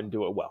job and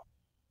do it well.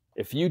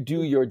 If you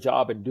do your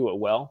job and do it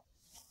well,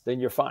 then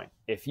you're fine.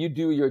 If you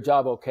do your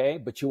job okay,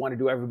 but you want to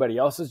do everybody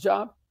else's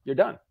job, you're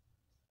done.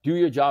 Do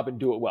your job and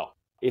do it well.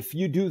 If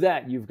you do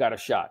that, you've got a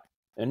shot.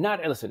 And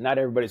not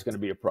everybody's going to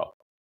be a pro.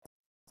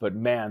 But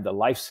man, the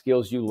life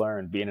skills you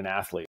learn being an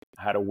athlete,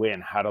 how to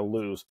win, how to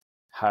lose,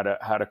 how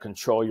to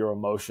control your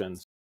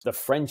emotions, the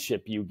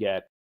friendship you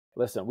get.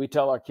 Listen, we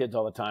tell our kids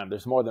all the time,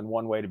 there's more than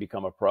one way to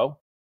become a pro.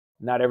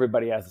 Not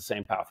everybody has the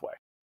same pathway.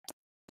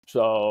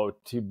 So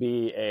to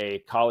be a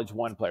college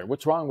one player,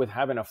 what's wrong with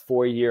having a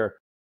 4-year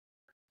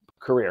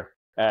career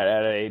at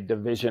a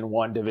Division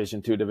I,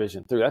 Division II,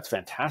 Division III? That's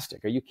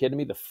fantastic. Are you kidding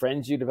me? The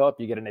friends you develop,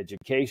 you get an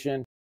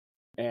education.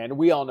 And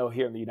we all know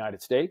here in the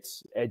United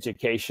States,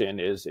 education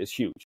is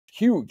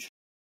huge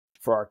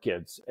for our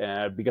kids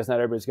because not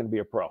everybody's going to be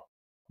a pro.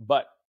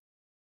 But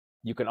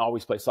you can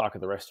always play soccer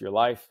the rest of your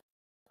life.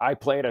 I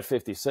played at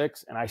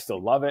 56 and I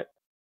still love it.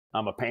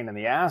 I'm a pain in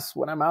the ass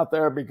when I'm out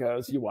there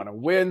because you want to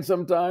win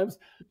sometimes,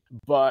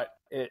 but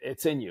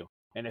it's in you.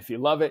 And if you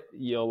love it,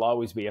 you'll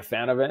always be a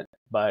fan of it.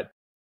 But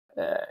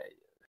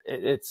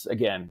it's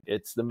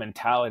the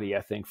mentality,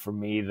 I think, for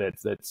me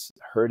that's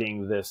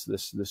hurting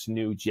this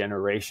new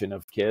generation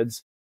of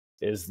kids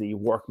is the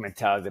work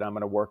mentality that I'm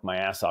going to work my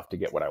ass off to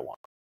get what I want.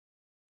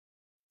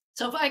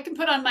 So if I can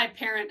put on my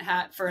parent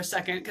hat for a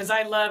second, because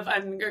I love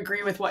and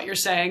agree with what you're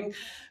saying.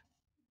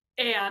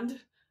 And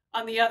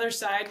on the other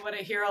side, what I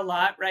hear a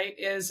lot, right,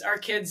 is our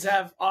kids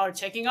are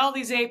taking all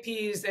these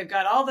APs, they've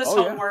got all this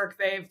homework,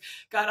 they've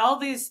got all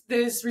these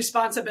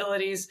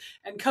responsibilities,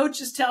 and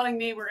coach is telling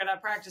me we're going to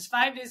practice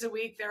 5 days a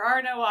week. There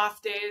are no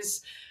off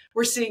days.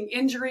 We're seeing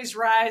injuries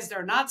rise.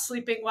 They're not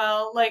sleeping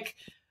well. Like,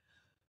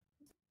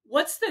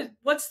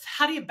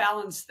 how do you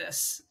balance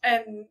this?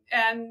 And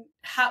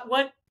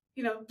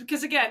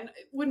because again,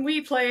 when we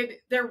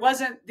played, there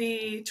wasn't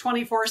the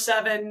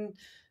 24/7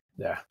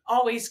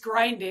 always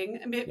grinding.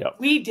 I mean,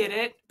 we did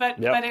it, but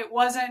it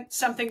wasn't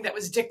something that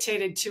was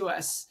dictated to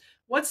us.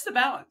 What's the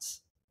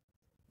balance?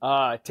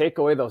 Take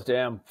away those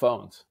damn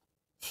phones.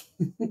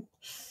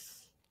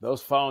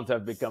 Those phones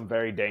have become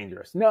very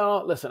dangerous.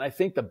 No, listen, I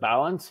think the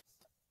balance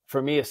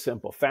for me is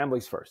simple.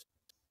 Families first.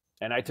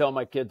 And I tell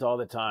my kids all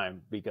the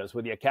time, because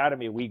with the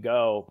academy, we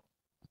go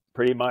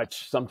pretty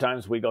much,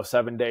 sometimes we go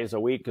 7 days a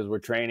week because we're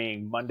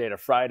training Monday to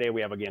Friday.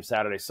 We have a game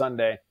Saturday,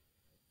 Sunday.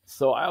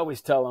 So I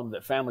always tell them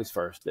that families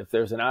first. If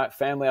there's a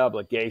family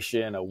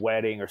obligation, a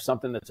wedding or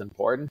something that's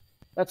important,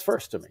 that's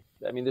first to me.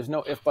 I mean, there's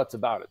no ifs, buts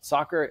about it.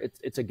 Soccer,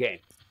 it's a game.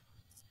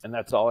 And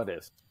that's all it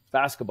is.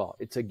 Basketball,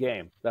 it's a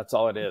game. That's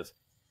all it is.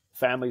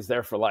 Family's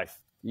there for life.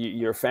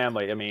 Your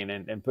family, I mean,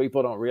 and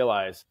people don't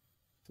realize,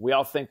 we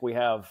all think we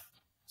have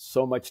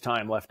so much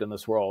time left in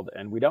this world,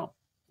 and we don't.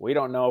 We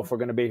don't know if we're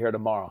going to be here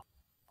tomorrow.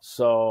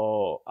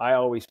 So I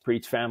always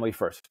preach family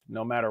first,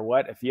 no matter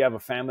what. If you have a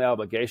family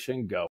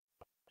obligation, go.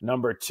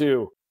 Number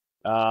two,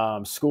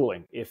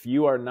 schooling. If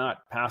you are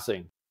not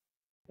passing,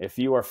 if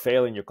you are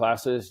failing your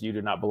classes, you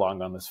do not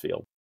belong on this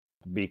field.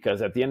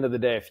 Because at the end of the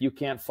day, if you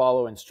can't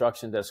follow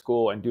instructions at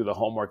school and do the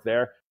homework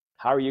there,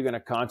 how are you going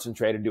to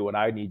concentrate and do what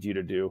I need you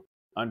to do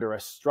under a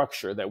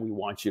structure that we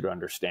want you to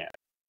understand?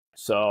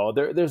 So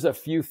there's a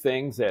few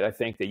things that I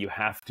think that you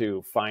have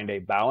to find a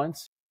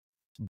balance.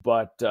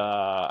 But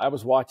I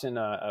was watching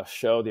a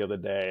show the other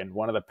day, and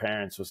one of the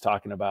parents was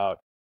talking about,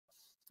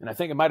 and I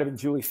think it might have been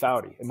Julie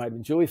Foudy. It might have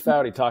been Julie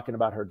Foudy talking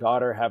about her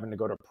daughter having to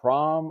go to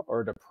prom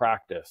or to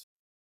practice.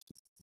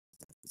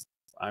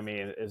 I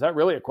mean, is that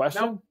really a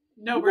question?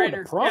 No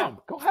brainer. Prom. Yeah.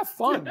 Go have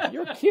fun.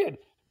 You're a kid.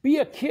 Be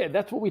a kid.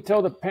 That's what we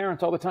tell the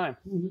parents all the time.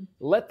 Mm-hmm.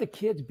 Let the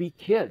kids be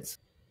kids.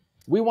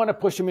 We want to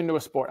push them into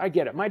a sport. I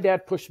get it. My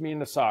dad pushed me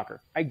into soccer.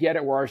 I get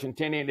it. We're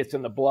Argentinian. It's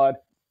in the blood.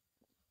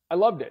 I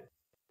loved it.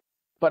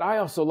 But I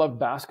also loved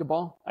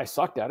basketball. I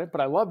sucked at it,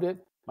 but I loved it.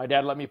 My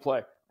dad let me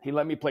play. He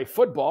let me play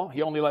football.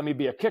 He only let me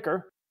be a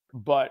kicker.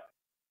 But,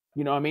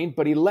 you know what I mean?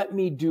 But he let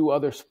me do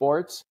other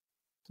sports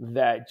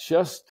that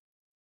just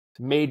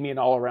made me an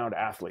all-around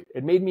athlete.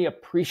 It made me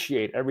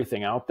appreciate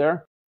everything out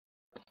there.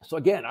 So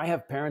again, I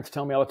have parents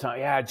tell me all the time,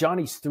 yeah,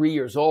 Johnny's 3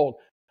 years old,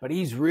 but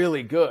he's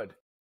really good.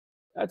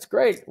 That's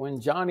great.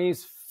 When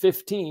Johnny's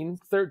 15,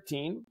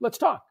 13, let's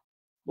talk.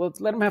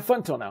 Let's let him have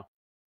fun till now.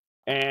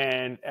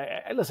 And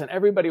listen,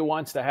 everybody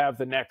wants to have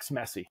the next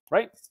Messi,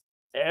 right?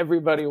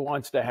 Everybody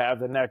wants to have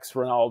the next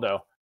Ronaldo.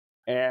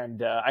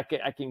 And I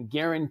can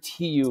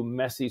guarantee you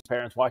Messi's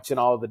parents, watching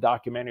all of the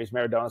documentaries,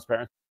 Maradona's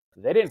parents,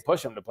 they didn't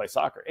push him to play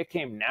soccer. It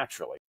came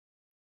naturally.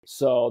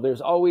 So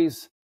there's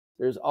always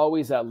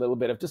that little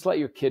bit of just let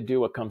your kid do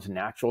what comes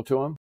natural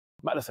to him.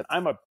 But listen,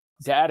 I'm a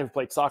dad who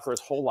played soccer his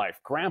whole life.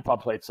 Grandpa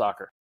played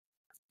soccer.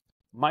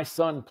 My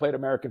son played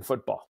American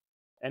football,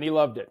 and he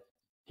loved it.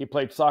 He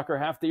played soccer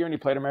half the year, and he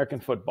played American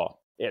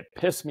football. It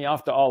pissed me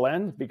off to all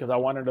ends because I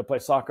wanted to play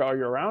soccer all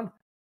year round.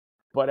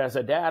 But as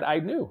a dad, I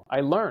knew.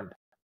 I learned.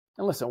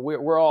 And listen, we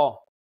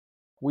all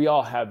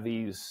have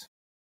these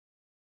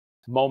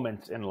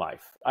moments in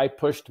life. I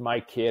pushed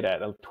my kid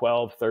at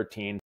 12,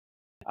 13.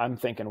 I'm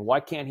thinking, why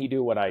can't he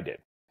do what I did?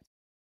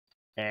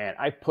 And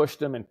I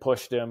pushed him and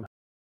pushed him.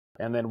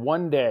 And then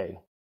one day.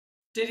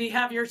 Did he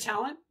have your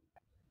talent?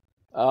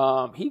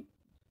 You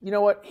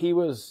know what?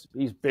 He's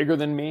bigger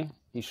than me.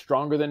 He's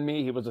stronger than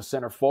me. He was a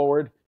center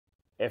forward.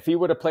 If he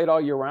would have played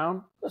all year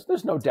round,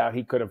 there's no doubt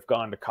he could have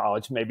gone to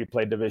college, maybe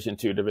played Division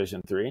II,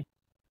 Division III.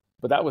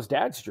 But that was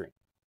Dad's dream.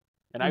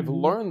 And I've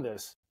learned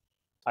this.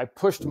 I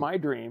pushed my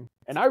dream,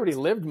 and I already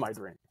lived my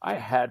dream. I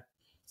had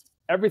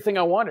everything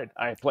I wanted.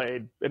 I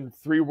played in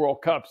 3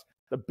 World Cups,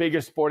 the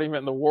biggest sporting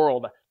event in the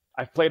world.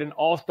 I played in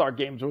all-star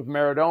games with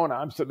Maradona.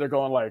 I'm sitting there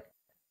going like,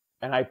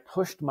 and I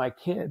pushed my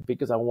kid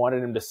because I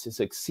wanted him to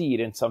succeed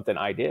in something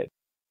I did.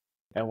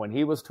 And when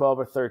he was 12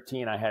 or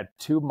 13, I had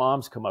 2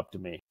 moms come up to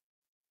me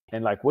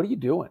and like, what are you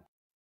doing?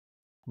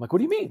 I'm like, what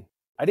do you mean?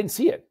 I didn't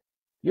see it.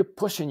 You're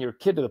pushing your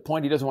kid to the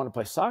point he doesn't want to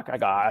play soccer. I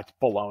go, that's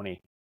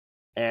baloney.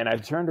 And I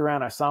turned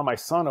around, I saw my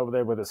son over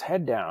there with his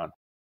head down.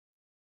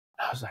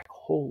 I was like,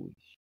 holy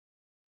shit.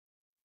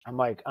 I'm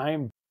like,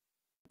 I'm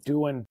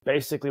doing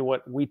basically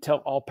what we tell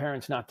all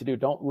parents not to do.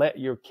 Don't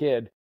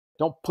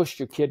push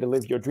your kid to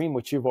live your dream,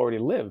 which you've already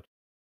lived.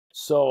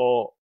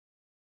 So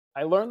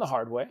I learned the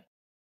hard way.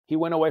 He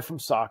went away from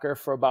soccer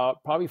for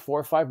about probably 4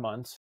 or 5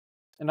 months,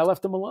 and I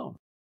left him alone.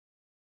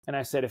 And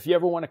I said, if you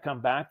ever want to come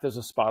back, there's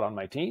a spot on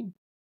my team.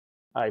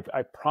 I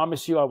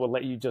promise you I will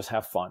let you just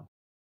have fun.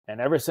 And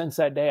ever since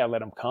that day, I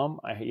let him come.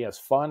 He has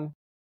fun.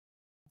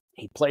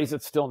 He plays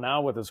it still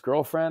now with his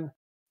girlfriend.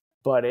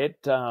 But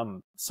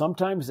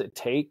sometimes it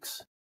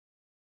takes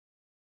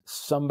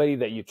somebody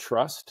that you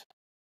trust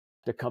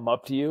to come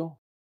up to you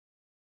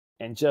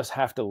and just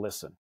have to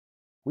listen.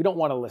 We don't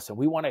want to listen.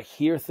 We want to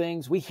hear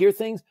things. We hear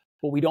things,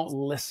 but we don't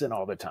listen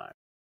all the time.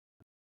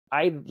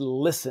 I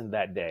listened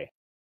that day,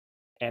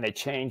 and it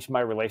changed my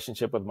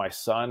relationship with my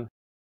son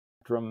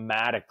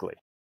dramatically.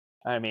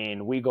 I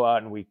mean, we go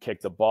out and we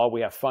kick the ball.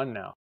 We have fun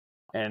now.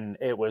 And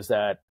it was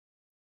that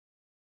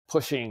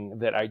pushing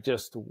that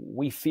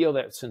we feel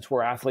that since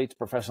we're athletes,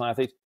 professional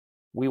athletes,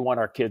 we want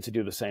our kids to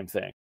do the same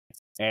thing.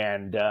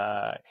 And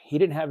he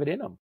didn't have it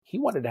in him. He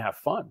wanted to have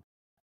fun.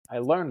 I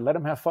learned, let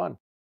him have fun.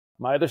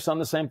 My other son,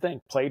 the same thing,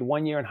 played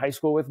 1 year in high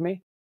school with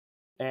me,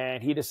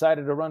 and he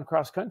decided to run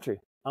cross country.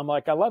 I'm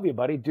like, I love you,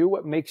 buddy. Do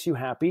what makes you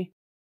happy.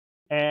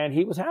 And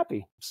he was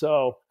happy.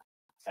 So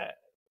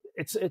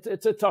it's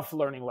a tough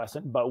learning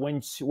lesson, but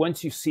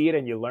once you see it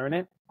and you learn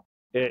it,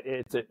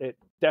 it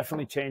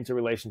definitely changed the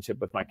relationship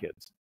with my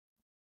kids.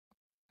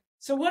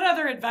 So what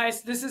other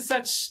advice,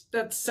 that's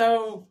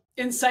so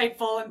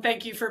insightful, and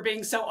thank you for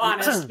being so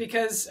honest,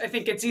 because I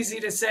think it's easy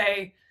to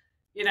say,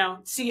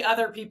 see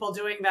other people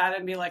doing that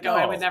and be like, oh,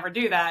 I would never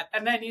do that.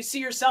 And then you see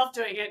yourself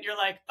doing it and you're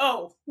like,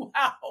 oh,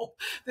 wow,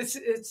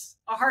 it's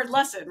a hard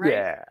lesson, right?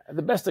 Yeah.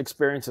 The best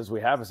experiences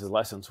we have is the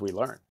lessons we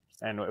learn.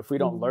 And if we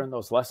don't learn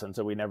those lessons,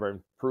 then we never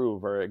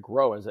improve or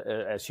grow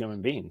as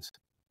human beings.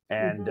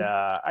 And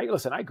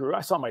I grew. I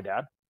saw my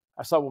dad.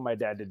 I saw what my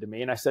dad did to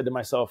me. And I said to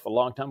myself a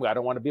long time ago, I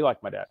don't want to be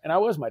like my dad. And I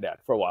was my dad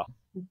for a while.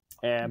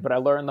 But I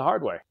learned the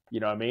hard way, you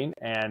know what I mean?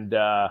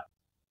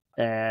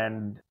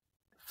 And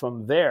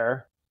from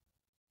there,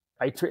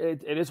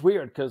 it is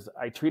weird because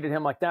I treated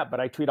him like that,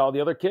 but I treat all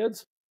the other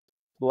kids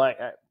like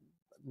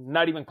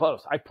not even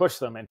close. I push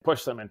them and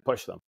push them and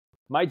push them.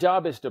 My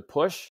job is to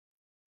push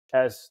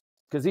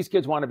because these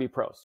kids want to be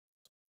pros.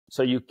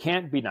 So you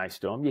can't be nice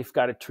to them. You've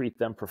got to treat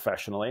them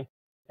professionally.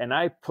 And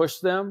I push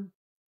them,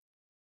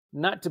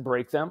 not to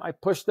break them. I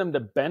push them to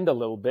bend a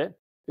little bit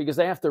because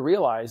they have to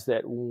realize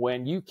that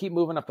when you keep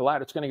moving up the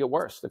ladder, it's going to get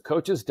worse. The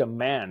coaches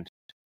demand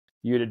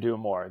you to do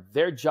more.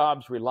 Their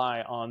jobs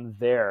rely on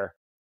their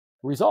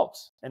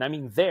results. And I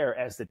mean there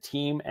as the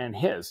team and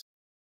his.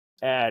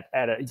 At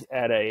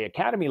a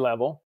academy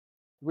level,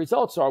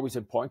 results are always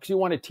important because you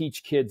want to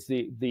teach kids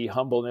the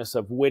humbleness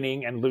of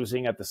winning and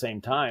losing at the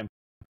same time.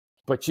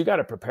 But you got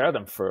to prepare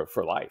them for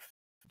life.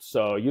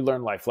 So you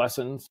learn life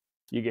lessons.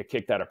 You get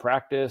kicked out of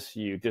practice.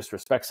 You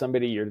disrespect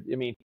somebody.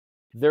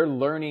 They're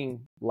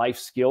learning life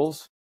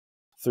skills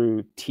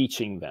through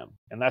teaching them.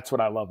 And that's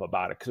what I love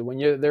about it. Because when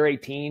they're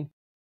 18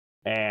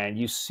 and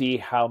you see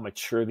how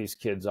mature these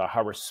kids are,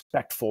 how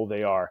respectful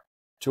they are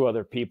to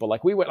other people.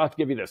 Like I'll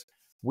give you this.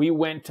 We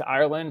went to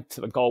Ireland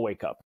to the Galway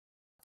Cup.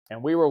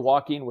 And we were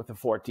walking with the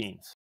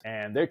 14s.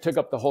 And they took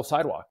up the whole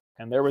sidewalk.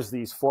 And there was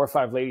these 4 or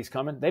 5 ladies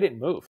coming. They didn't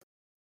move.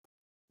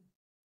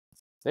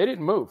 They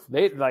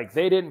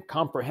didn't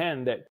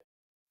comprehend that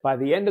by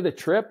the end of the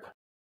trip,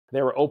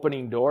 they were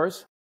opening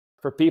doors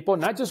for people,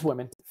 not just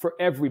women, for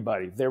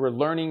everybody. They were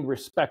learning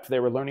respect.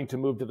 They were learning to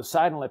move to the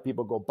side and let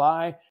people go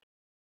by.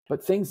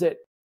 But things that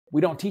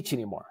we don't teach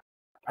anymore.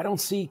 I don't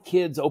see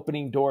kids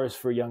opening doors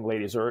for young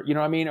ladies or, you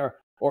know what I mean? Or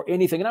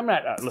anything. And I'm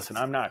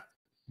not,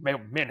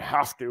 men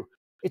have to.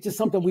 It's just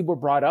something we were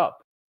brought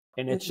up.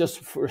 And it's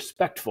just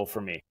respectful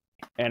for me.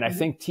 And I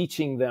think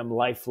teaching them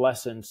life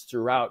lessons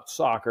throughout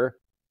soccer,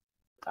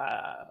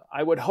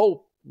 I would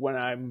hope when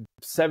I'm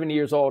 70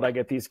 years old, I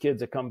get these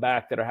kids that come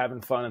back that are having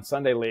fun in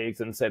Sunday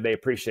leagues and say they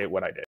appreciate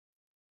what I did.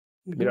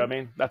 You know what I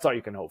mean? That's all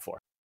you can hope for.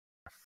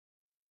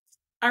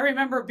 I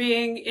remember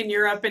being in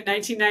Europe in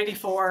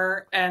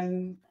 1994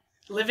 and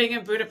living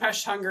in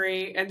Budapest,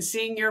 Hungary, and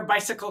seeing your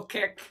bicycle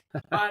kick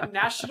on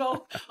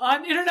international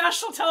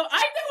television.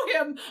 I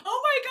know him.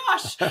 Oh my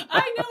gosh,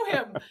 I know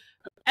him.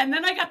 And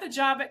then I got the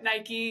job at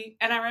Nike,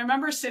 and I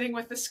remember sitting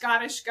with the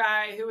Scottish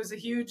guy who was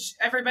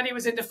everybody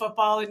was into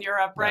football in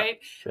Europe, right?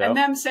 Yep. And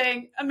them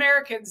saying,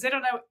 Americans, they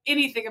don't know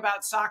anything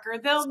about soccer.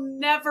 They'll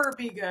never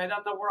be good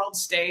on the world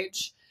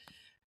stage.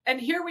 And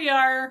here we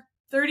are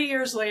 30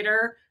 years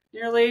later,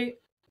 nearly,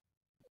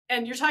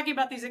 and you're talking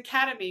about these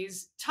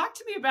academies. Talk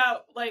to me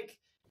about,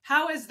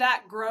 how has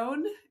that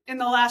grown in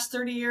the last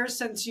 30 years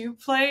since you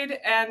played?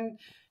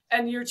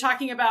 And you're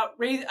talking about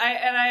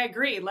I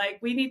agree.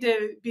 We need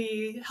to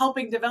be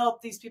helping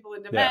develop these people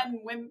into men,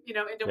 women,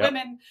 into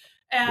women.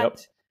 And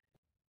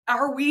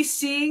are we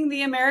seeing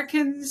the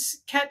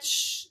Americans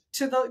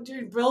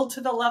build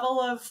to the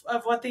level of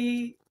what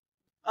the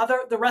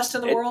rest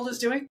of the world is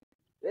doing?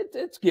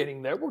 It's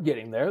getting there. We're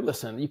getting there.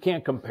 Listen, you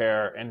can't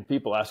compare. And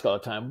people ask all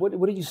the time, what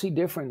did you see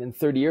different than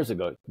 30 years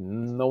ago?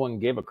 No one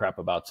gave a crap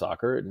about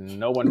soccer.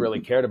 No one really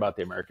cared about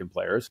the American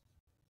players.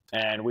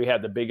 And we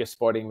had the biggest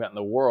sporting event in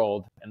the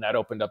world, and that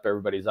opened up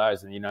everybody's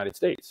eyes in the United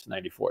States,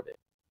 94 did.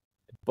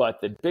 But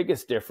the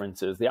biggest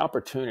difference is the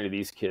opportunity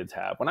these kids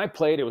have. When I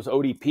played, it was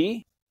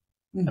ODP,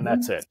 and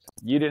that's it.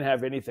 You didn't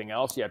have anything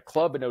else. You had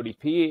club and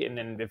ODP, and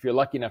then if you're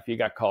lucky enough, you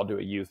got called to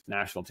a youth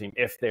national team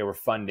if they were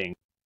funding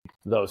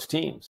those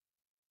teams.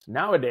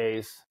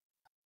 Nowadays,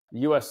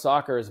 U.S.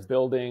 Soccer is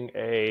building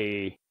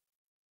a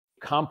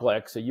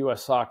complex, a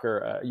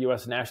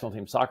U.S. national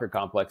team soccer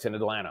complex in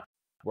Atlanta,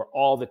 where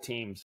all the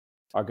teams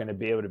are going to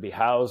be able to be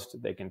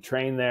housed. They can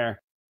train there.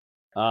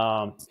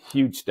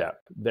 Huge step.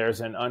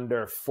 There's an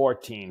under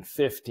 14,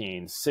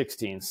 15,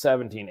 16,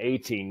 17,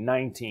 18,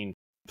 19,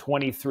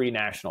 23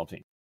 national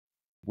team.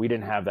 We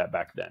didn't have that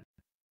back then.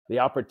 The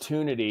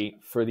opportunity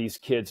for these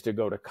kids to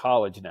go to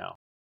college now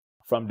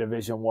from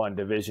Division I,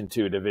 Division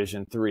II,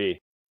 Division III,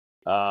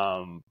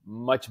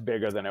 much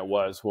bigger than it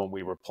was when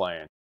we were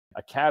playing.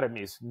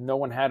 Academies, no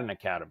one had an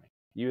academy.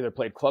 You either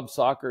played club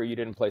soccer or you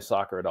didn't play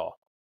soccer at all.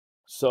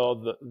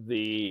 So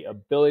the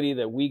ability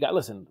that we got,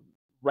 listen,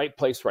 right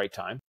place, right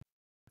time,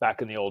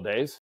 back in the old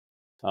days.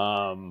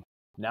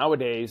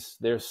 Nowadays,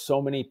 there's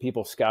so many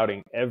people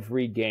scouting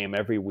every game,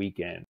 every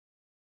weekend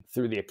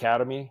through the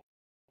academy.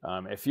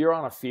 If you're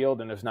on a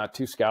field and there's not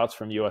 2 scouts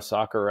from U.S.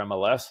 Soccer or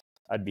MLS,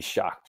 I'd be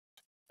shocked,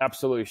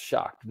 absolutely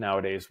shocked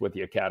nowadays with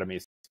the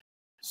academies.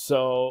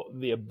 So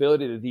the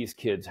ability that these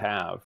kids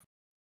have,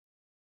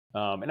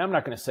 and I'm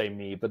not going to say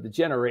me, but the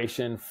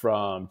generation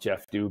from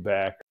Jeff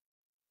Dubeck,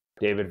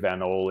 David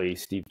Van Ole,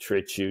 Steve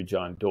Tritchu,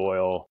 John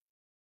Doyle,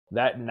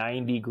 that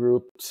 90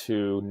 group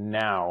to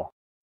now,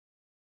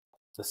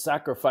 the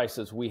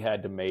sacrifices we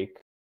had to make.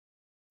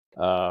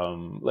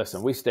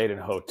 Listen, we stayed in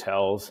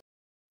hotels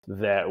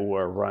that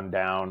were run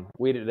down.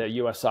 We did that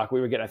U.S. Soccer.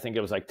 We were getting, I think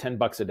it was like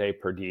 $10 a day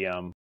per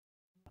diem.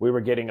 We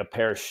were getting a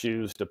pair of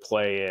shoes to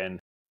play in.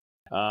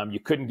 You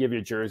couldn't give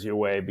your jersey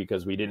away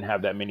because we didn't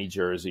have that many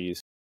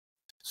jerseys.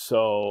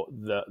 So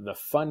the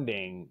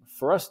funding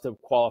for us to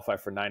qualify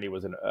for 90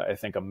 was, I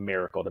think, a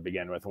miracle to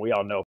begin with. And we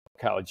all know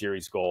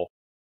Caligiuri's goal.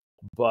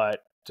 But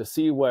to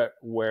see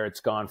where it's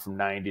gone from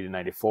 90 to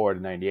 94 to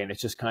 98,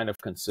 it's just kind of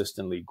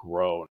consistently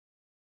grown.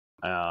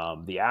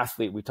 The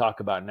athlete we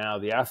talk about now,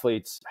 the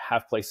athletes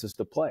have places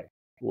to play.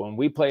 When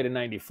we played in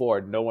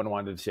 94, no one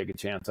wanted to take a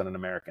chance on an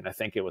American. I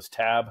think it was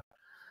Tab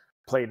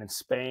played in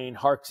Spain,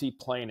 Harksey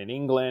playing in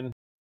England.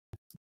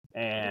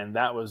 And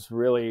that was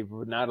really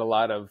not a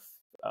lot of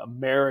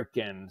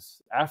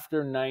Americans.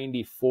 After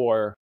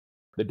 94,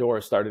 the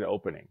doors started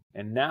opening.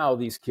 And now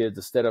these kids,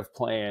 instead of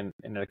playing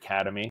in an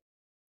academy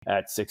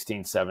at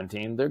 16,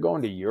 17, they're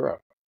going to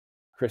Europe.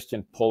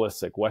 Christian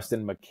Pulisic,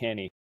 Weston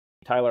McKennie,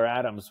 Tyler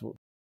Adams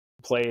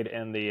played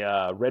in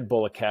the Red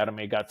Bull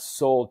Academy, got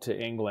sold to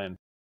England.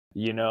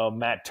 You know,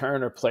 Matt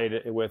Turner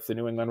played with the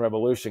New England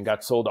Revolution,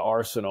 got sold to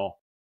Arsenal.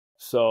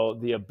 So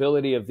the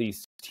ability of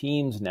these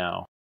teams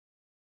now,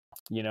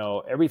 you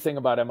know, everything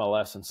about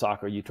MLS and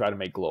soccer, you try to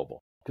make global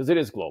because it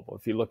is global.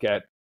 If you look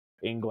at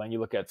England, you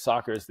look at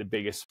soccer is the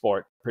biggest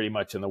sport pretty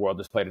much in the world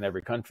that's played in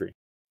every country.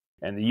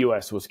 And the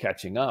U.S. was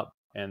catching up.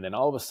 And then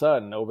all of a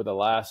sudden, over the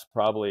last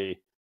probably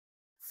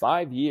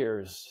 5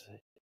 years,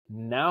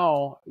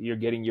 now you're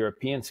getting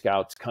European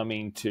scouts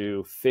coming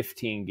to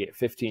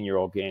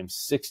 15-year-old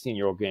games,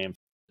 16-year-old games,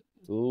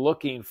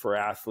 looking for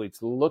athletes,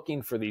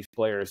 looking for these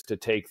players to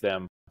take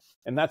them.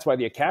 And that's why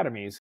the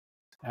academies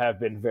have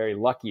been very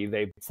lucky.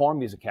 They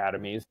formed these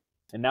academies,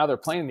 and now they're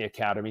playing the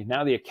academies.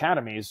 Now the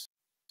academies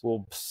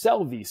will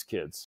sell these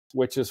kids,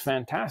 which is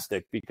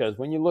fantastic because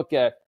when you look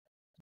at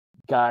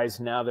guys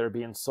now that are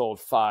being sold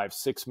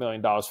 $5-6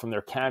 million from their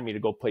academy to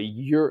go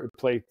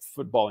play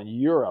football in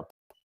Europe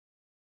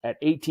at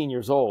 18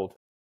 years old,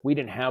 we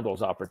didn't have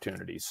those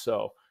opportunities.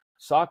 So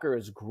soccer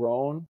has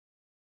grown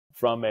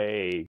from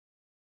a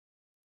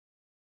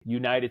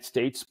United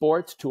States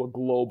sports to a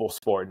global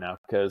sport now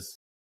because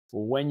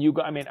when you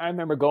go, I mean, I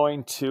remember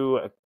going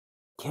to,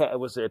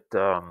 the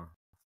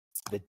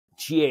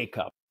GA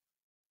Cup.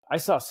 I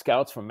saw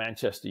scouts from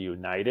Manchester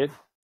United.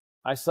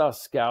 I saw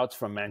scouts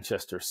from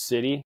Manchester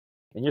City.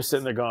 And you're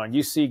sitting there going,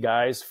 you see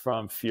guys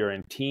from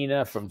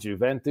Fiorentina, from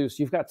Juventus.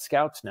 You've got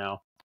scouts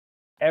now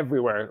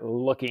everywhere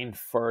looking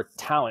for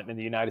talent in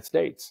the United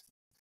States.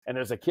 And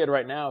there's a kid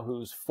right now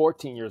who's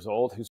 14 years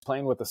old, who's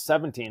playing with the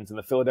 17s in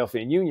the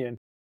Philadelphia Union,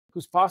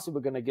 who's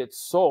possibly going to get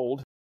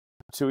sold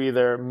to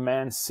either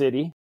Man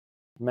City,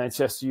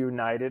 Manchester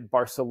United,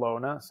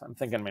 Barcelona. So I'm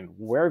thinking, I mean,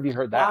 where have you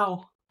heard that?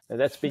 Wow.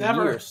 That's been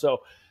Never. years. So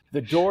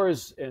the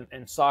doors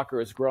in soccer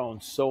has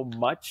grown so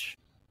much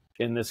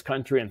in this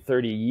country in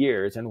 30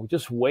 years. And we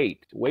just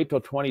wait till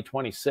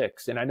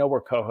 2026. And I know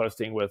we're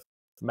co-hosting with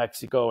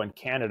Mexico and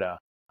Canada,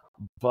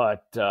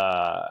 but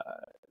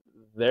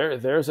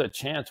there's a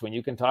chance when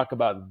you can talk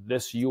about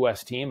this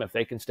U.S. team, if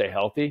they can stay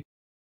healthy,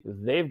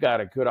 they've got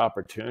a good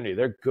opportunity.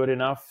 They're good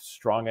enough,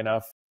 strong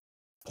enough,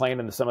 playing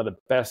in some of the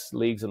best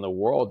leagues in the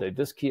world.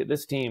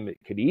 This team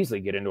could easily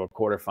get into a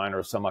quarterfinal or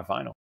a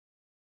semifinal.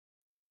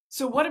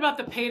 So what about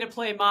the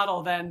pay-to-play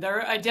model then?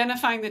 They're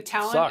identifying the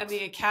talent Sucks. and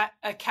the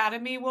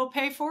academy will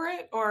pay for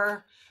it?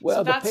 Or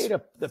well,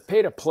 so the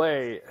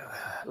pay-to-play,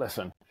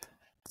 listen,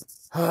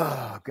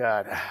 oh,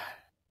 God.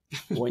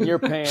 When you're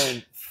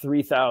paying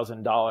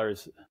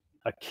 $3,000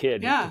 a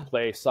kid to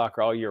play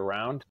soccer all year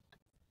round,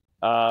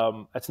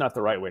 that's not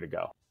the right way to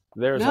go.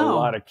 There's a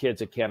lot of kids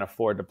that can't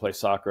afford to play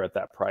soccer at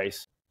that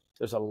price.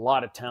 There's a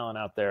lot of talent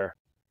out there.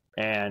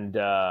 And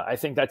I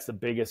think that's the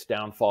biggest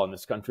downfall in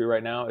this country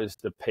right now is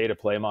the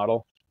pay-to-play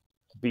model,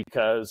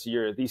 because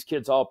these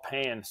kids all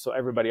paying so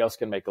everybody else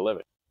can make a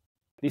living.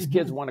 These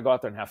kids want to go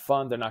out there and have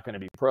fun. They're not going to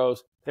be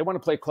pros. They want to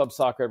play club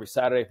soccer every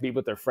Saturday, be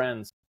with their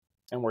friends,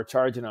 and we're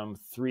charging them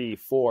 $3,000,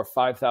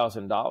 $4,000,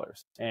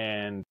 $5,000.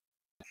 And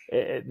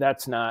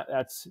that's not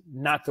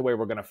the way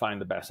we're going to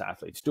find the best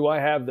athletes. Do I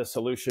have the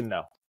solution?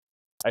 No.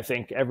 I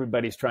think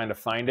everybody's trying to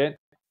find it,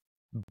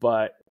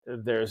 but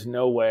there's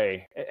no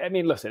way. I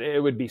mean, listen,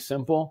 it would be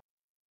simple.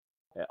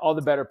 All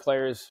the better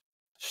players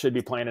should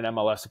be playing in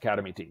MLS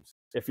academy teams.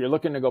 If you're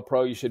looking to go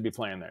pro, you should be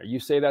playing there. You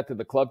say that to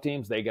the club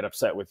teams, they get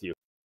upset with you.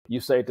 You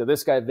say it to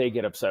this guy, they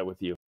get upset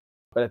with you.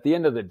 But at the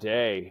end of the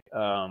day,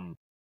 playing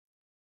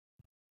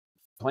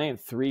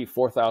 $3,000,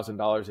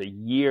 $4,000 a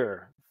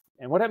year.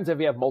 And what happens if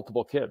you have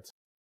multiple kids?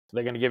 Are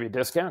they going to give you a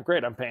discount?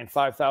 Great. I'm paying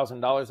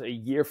 $5,000 a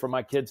year for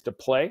my kids to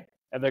play.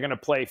 And they're going to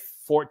play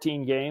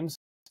 14 games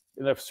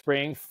in the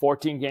spring,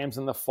 14 games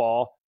in the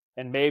fall.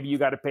 And maybe you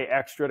got to pay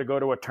extra to go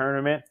to a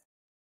tournament.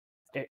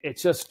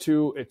 It's just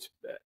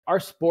our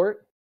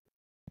sport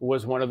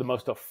was one of the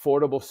most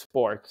affordable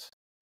sports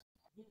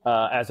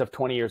as of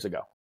 20 years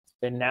ago.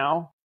 And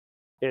now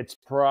it's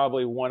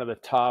probably one of the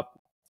top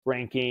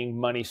ranking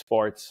money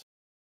sports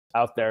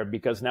out there,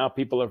 because now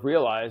people have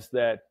realized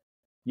that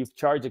you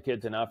charge the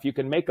kids enough, you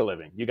can make a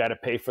living. You got to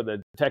pay for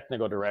the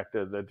technical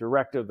director, the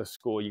director of the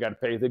school. You got to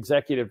pay the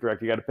executive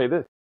director. You got to pay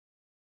this.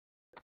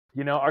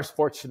 You know, our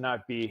sport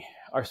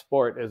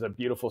is a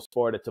beautiful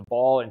sport. It's a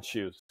ball and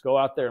shoes. Go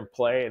out there and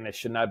play, and it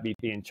should not be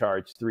being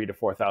charged $3,000 to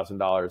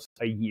 $4,000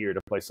 a year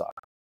to play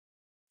soccer.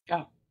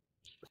 Yeah.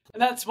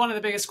 And that's one of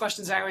the biggest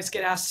questions I always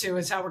get asked to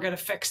is how we're going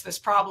to fix this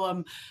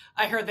problem.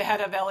 I heard the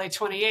head of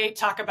LA28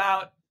 talk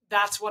about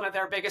that's one of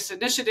their biggest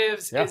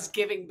initiatives is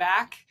giving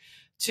back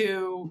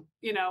to,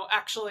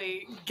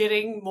 actually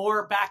getting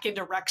more back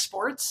into rec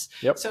sports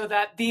so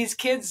that these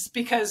kids,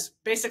 because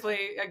basically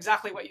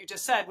exactly what you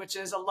just said, which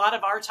is a lot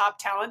of our top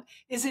talent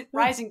isn't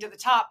rising to the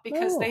top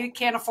because they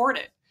can't afford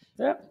it.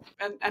 Yeah.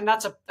 And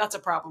that's a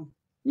problem.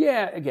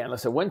 Yeah. Again,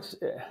 listen, once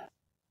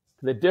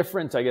the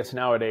difference, I guess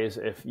nowadays,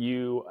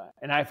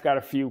 and I've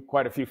got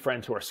quite a few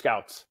friends who are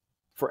scouts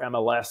for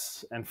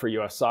MLS and for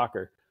US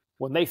soccer.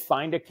 When they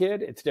find a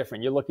kid, it's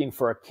different. You're looking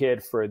for a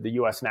kid for the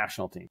U.S.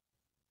 national team.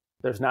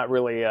 There's not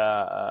really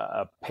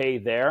a pay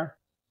there,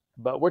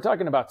 but we're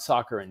talking about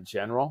soccer in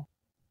general.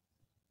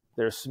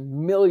 There's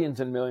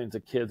millions and millions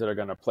of kids that are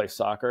going to play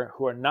soccer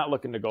who are not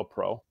looking to go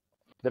pro,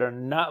 that are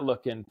not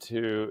looking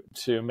to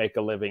make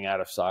a living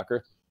out of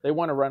soccer. They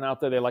want to run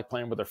out there. They like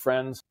playing with their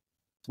friends.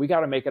 We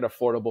got to make it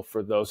affordable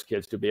for those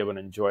kids to be able to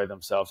enjoy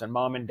themselves, and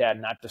mom and dad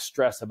not to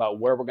stress about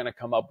where we're going to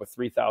come up with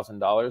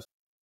 $3,000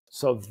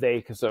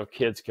 so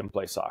kids can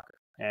play soccer.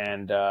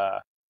 And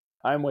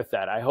I'm with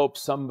that. I hope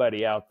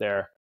somebody out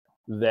there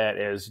that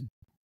is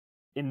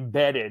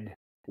embedded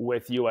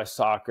with U.S.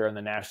 soccer and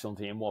the national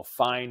team will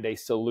find a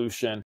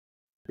solution,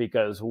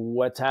 because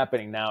what's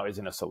happening now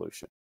isn't a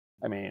solution.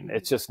 I mean,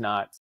 it's just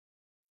not.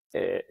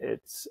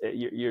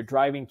 You're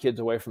driving kids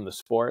away from the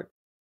sport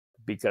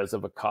because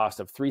of a cost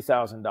of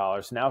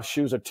 $3,000. Now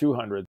shoes are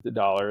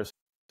 $200.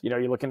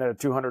 You're looking at a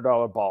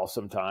 $200 ball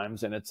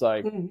sometimes, and it's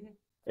like,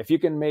 if you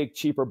can make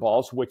cheaper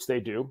balls, which they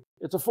do,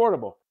 it's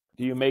affordable.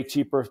 Do you make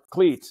cheaper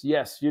cleats?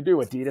 Yes, you do.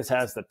 Adidas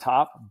has the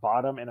top,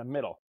 bottom, and a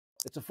middle.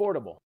 It's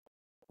affordable.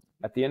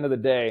 At the end of the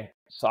day,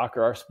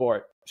 soccer, our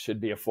sport, should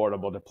be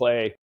affordable to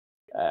play.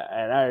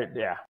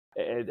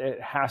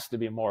 It has to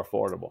be more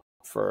affordable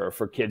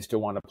for kids to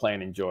want to play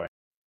and enjoy.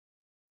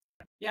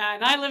 Yeah,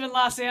 and I live in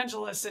Los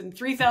Angeles, and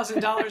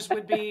 $3,000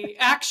 would be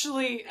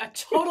actually a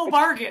total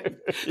bargain.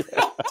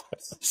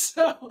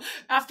 So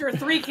after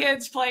 3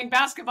 kids playing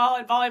basketball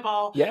and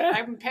volleyball,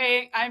 I'm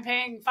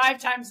paying 5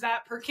 times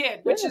that per kid,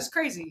 which is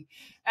crazy.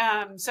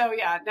 It's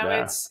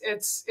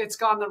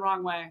gone the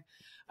wrong way.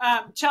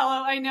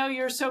 Celo, I know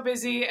you're so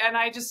busy, and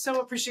I just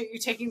so appreciate you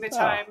taking the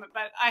time.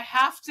 But I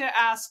have to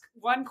ask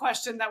one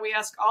question that we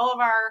ask all of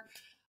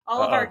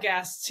our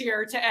guests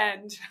here to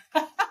end.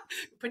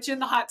 Put you in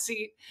the hot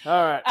seat.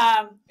 All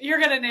right. You're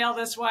gonna nail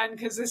this one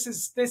because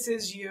this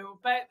is you.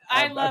 But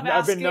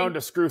I've been known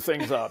to screw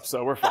things up,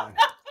 so we're fine.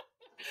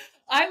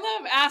 I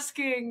love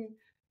asking,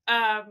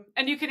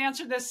 and you can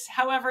answer this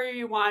however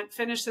you want.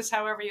 Finish this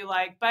however you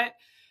like. But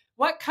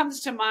what comes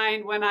to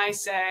mind when I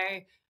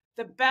say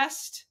the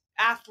best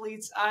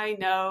athletes I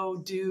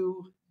know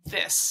do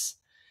this?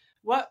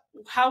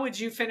 How would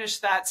you finish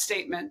that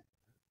statement?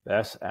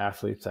 Best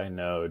athletes I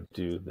know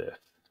do this.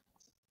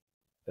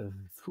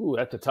 Ooh,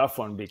 that's a tough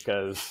one,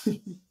 because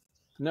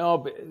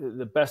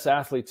the best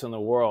athletes in the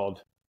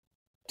world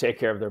take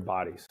care of their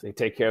bodies. They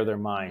take care of their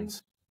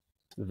minds.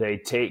 They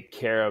take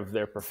care of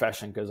their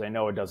profession, because they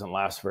know it doesn't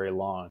last very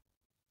long.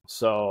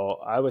 So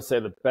I would say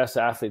the best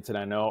athletes that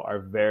I know are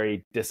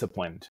very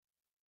disciplined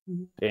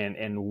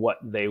in what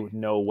they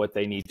know what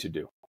they need to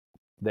do.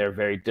 They're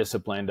very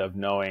disciplined of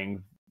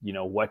knowing,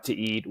 what to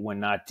eat, when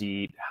not to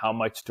eat, how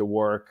much to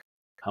work,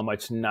 how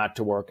much not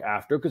to work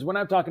after. Because when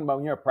I'm talking about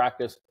when you're at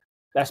practice,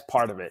 that's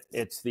part of it.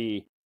 It's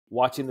the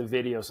watching the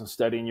videos and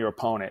studying your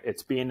opponent.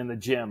 It's being in the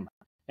gym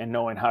and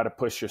knowing how to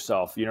push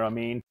yourself. You know what I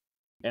mean?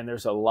 And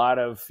there's a lot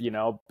of,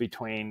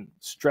 between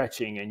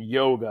stretching and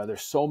yoga,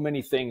 there's so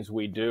many things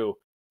we do.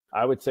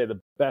 I would say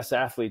the best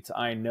athletes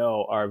I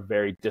know are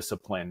very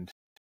disciplined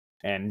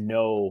and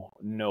know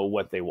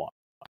what they want.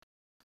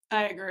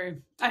 I agree.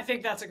 I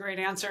think that's a great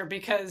answer,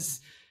 because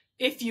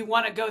if you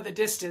want to go the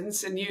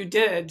distance, and you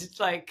did,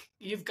 like,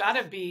 you've got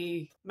to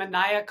be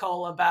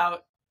maniacal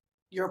about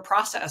your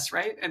process,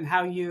 right? And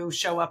how you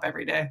show up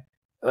every day.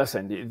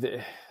 Listen,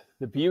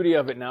 the beauty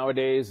of it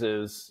nowadays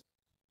is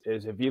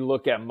if you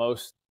look at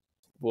most,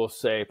 we'll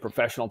say,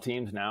 professional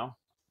teams now,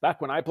 back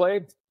when I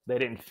played, they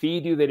didn't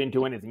feed you. They didn't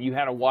do anything. You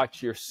had to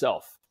watch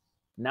yourself.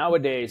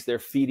 Nowadays, they're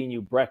feeding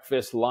you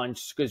breakfast,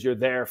 lunch, because you're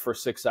there for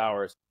 6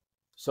 hours.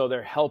 So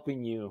they're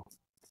helping you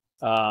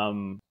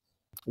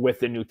with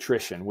the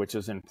nutrition, which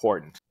is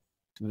important.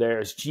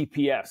 There's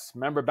GPS.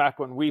 Remember back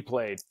when we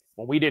played,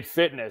 when we did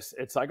fitness,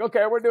 it's like,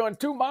 okay, we're doing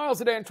 2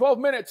 miles a day in 12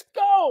 minutes.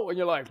 Go! And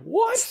you're like,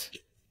 what?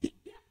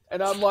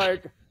 And I'm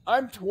like,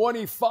 I'm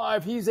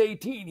 25. He's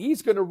 18.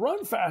 He's going to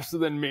run faster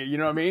than me. You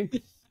know what I mean?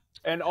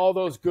 And all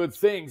those good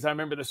things. I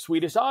remember the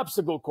Swedish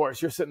obstacle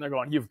course. You're sitting there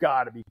going, you've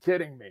got to be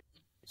kidding me.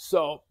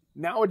 So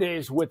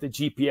nowadays, with the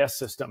GPS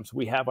systems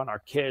we have on our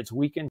kids,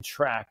 we can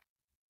track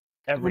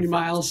everything.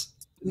 Miles.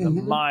 The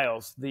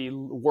miles, the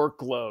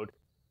workload,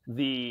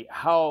 the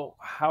how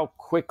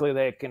quickly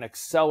they can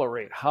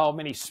accelerate, how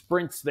many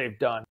sprints they've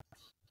done.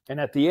 And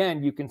at the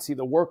end, you can see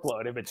the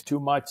workload, if it's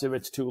too much, if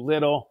it's too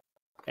little,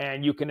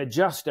 and you can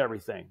adjust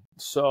everything.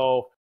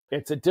 So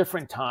it's a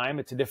different time.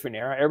 It's a different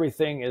era.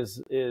 Everything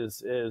is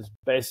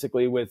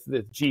basically with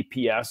the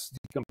GPS,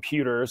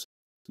 computers.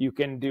 You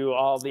can do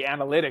all the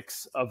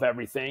analytics of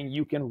everything.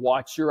 You can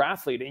watch your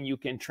athlete and you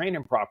can train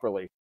him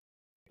properly.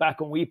 Back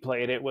when we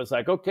played, it was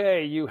like,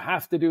 okay, you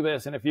have to do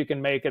this. And if you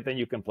can make it, then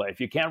you can play. If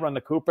you can't run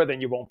the Cooper,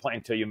 then you won't play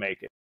until you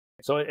make it.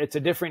 So it's a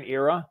different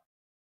era.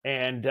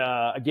 And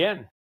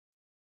again,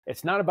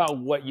 it's not about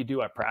what you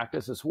do at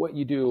practice. It's what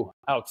you do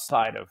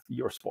outside of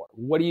your sport.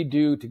 What do you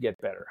do to get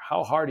better?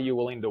 How hard are you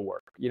willing to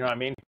work? You know what I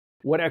mean?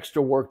 What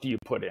extra work do you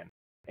put in?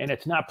 And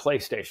it's not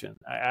PlayStation.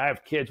 I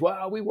have kids.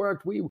 Well, we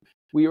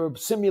were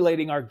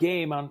simulating our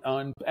game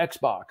on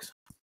Xbox.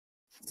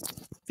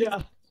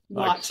 Yeah.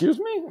 Like, excuse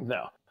me?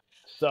 No.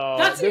 So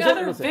that's the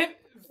other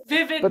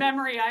vivid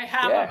memory I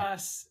have of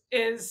us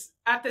is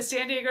at the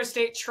San Diego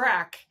State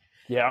track.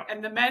 Yeah.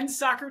 And the men's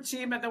soccer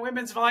team and the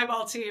women's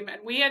volleyball team.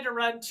 And we had to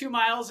run 2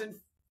 miles in,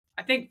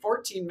 I think,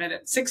 14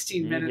 minutes,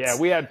 16 minutes. Yeah,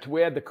 we had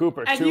the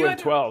Cooper, and 2 and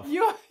 12.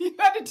 You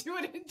had to do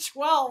it in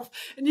 12.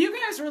 And you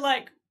guys were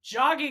like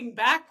jogging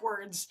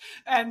backwards,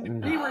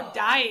 and we were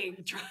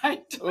dying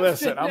trying to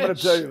Listen, finish. I'm going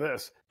to tell you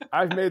this.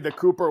 I've made the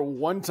Cooper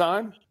one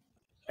time.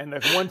 And the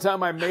one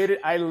time I made it,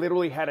 I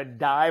literally had to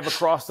dive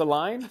across the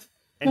line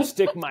and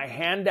stick my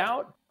hand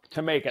out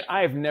to make it.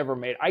 I have never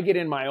made it. I get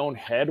in my own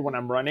head when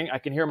I'm running. I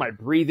can hear my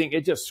breathing.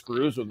 It just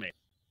screws with me.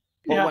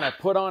 But when I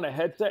put on a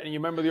headset, and you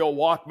remember the old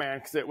Walkman,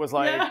 because it was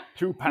like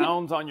 2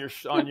 pounds on your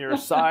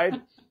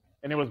side,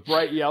 and it was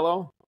bright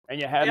yellow,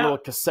 and you had a little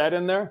cassette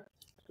in there.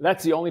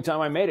 That's the only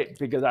time I made it,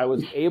 because I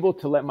was able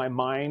to let my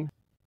mind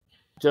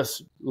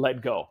just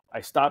let go. I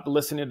stopped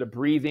listening to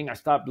breathing. I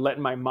stopped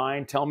letting my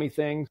mind tell me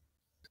things.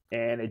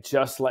 And it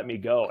just let me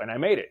go, and I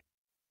made it.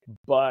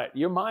 But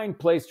your mind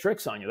plays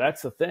tricks on you.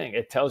 That's the thing.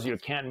 It tells you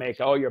can't make,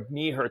 oh, your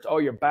knee hurts, oh,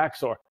 your back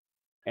sore.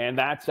 And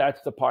that's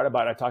the part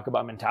about it. I talk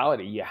about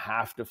mentality. You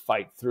have to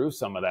fight through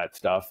some of that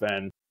stuff.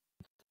 And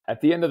at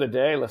the end of the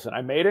day, listen,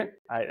 I made it.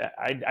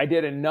 I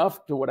did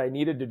enough to what I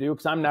needed to do,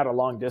 because I'm not a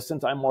long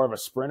distance. I'm more of a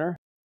sprinter.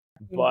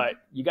 But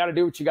you got to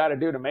do what you got to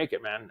do to make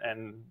it, man.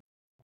 And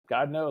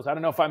God knows, I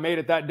don't know if I made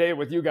it that day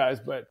with you guys,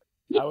 but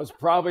I was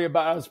probably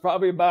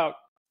about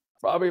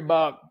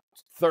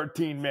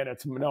 13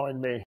 minutes,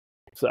 knowing me.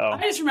 So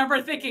I just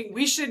remember thinking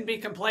we shouldn't be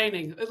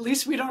complaining. At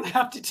least we don't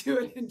have to do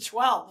it in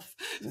 12.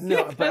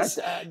 No, because,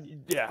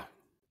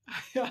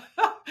 but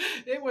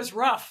it was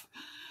rough.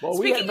 Well,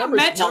 Speaking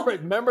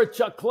remember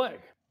Chuck Clegg.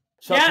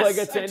 Clegg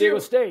at San Diego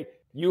State.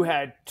 You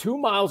had 2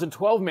 miles in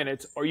 12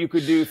 minutes, or you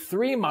could do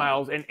 3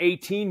 miles in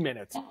 18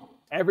 minutes.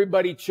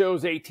 Everybody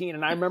chose 18.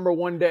 And I remember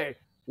one day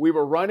we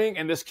were running,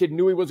 and this kid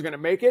knew he wasn't going to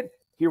make it.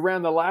 He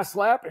ran the last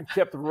lap and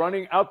kept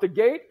running out the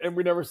gate, and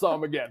we never saw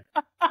him again.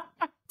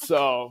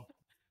 So,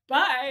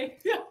 bye.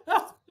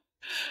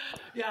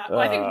 Well,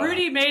 I think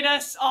Rudy made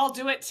us all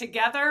do it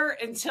together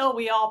until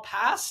we all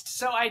passed.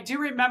 So I do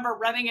remember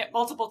running it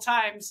multiple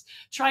times,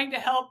 trying to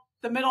help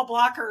the middle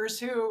blockers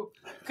who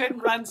couldn't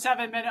run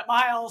 7-minute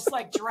miles,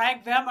 like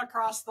drag them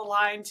across the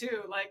line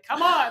too. Like,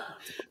 come on,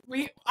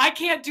 I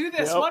can't do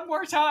this one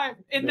more time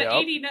in the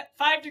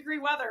 85-degree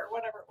weather, or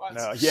whatever it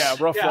was.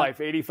 Rough life,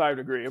 85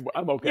 degree.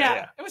 I'm okay.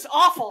 Yeah, it was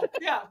awful.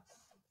 Yeah.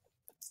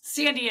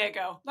 San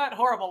Diego, not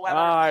horrible weather.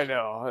 I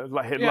know.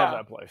 I love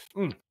that place.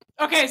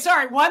 Okay,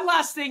 sorry. One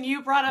last thing.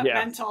 You brought up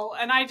mental,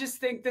 and I just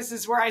think this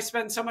is where I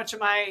spend so much of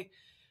my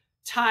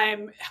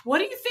time. What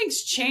do you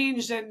think's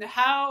changed, and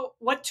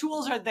what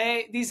tools are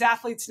these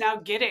athletes now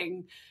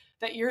getting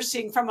that you're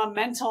seeing from a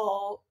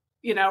mental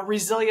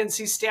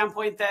resiliency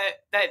standpoint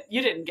that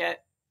you didn't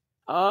get?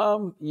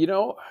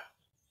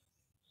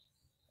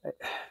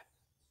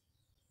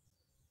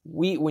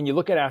 When you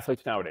look at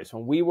athletes nowadays,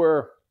 when we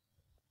were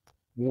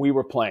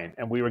playing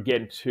and we were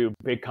getting to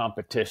big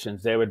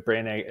competitions, they would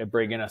bring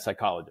in a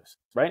psychologist,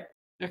 right?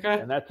 Okay.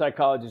 And that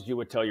psychologist you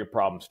would tell your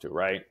problems to,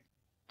 right?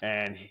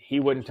 And he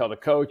wouldn't tell the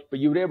coach, but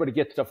you were able to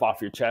get stuff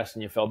off your chest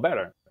and you felt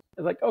better.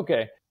 It's like,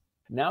 okay,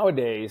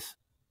 nowadays,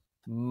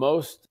 a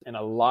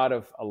lot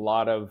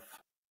of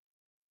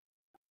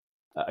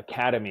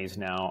academies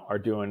now are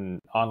doing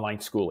online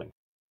schooling.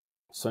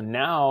 So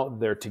now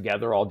they're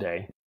together all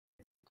day.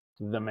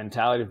 The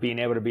mentality of being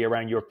able to be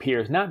around your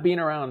peers, not being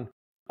around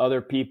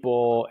other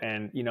people,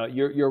 and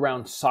you're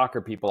around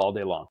soccer people all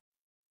day long.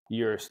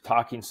 You're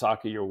talking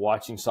soccer, you're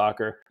watching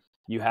soccer.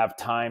 You have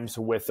times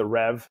with the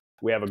Rev.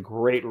 We have a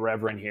great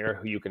reverend here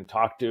who you can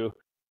talk to,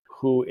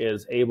 who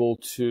is able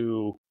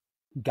to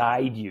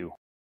guide you,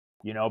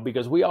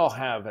 because we all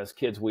have, as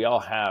kids,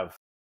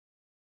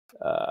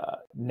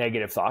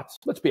 negative thoughts.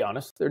 Let's be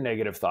honest, they're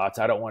negative thoughts.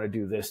 I don't want to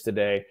do this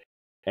today.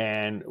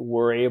 And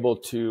we're able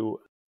to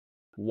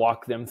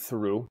walk them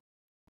through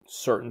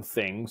certain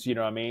things. You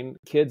know what I mean?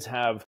 Kids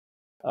have,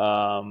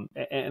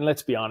 and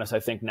let's be honest,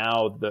 I think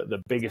now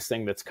the biggest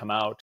thing that's come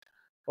out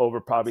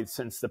over probably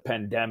since the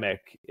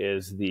pandemic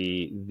is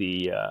the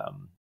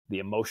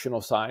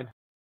emotional side,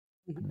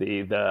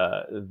 and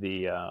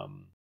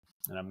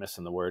I'm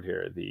missing the word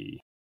here,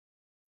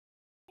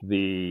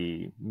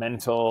 the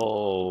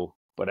mental,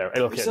 whatever.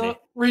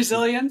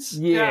 Resilience.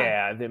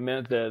 Yeah. The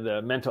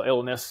mental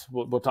illness.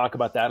 We'll talk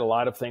about that. A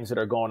lot of things that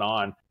are going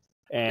on.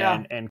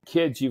 And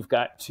kids, you've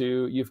got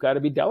to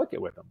be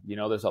delicate with them.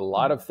 There's a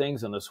lot of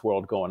things in this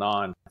world going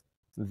on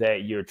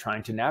that you're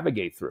trying to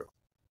navigate through.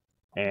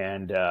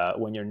 And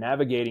when you're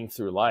navigating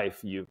through life,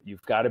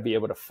 you've got to be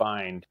able to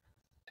find,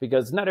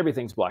 because not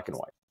everything's black and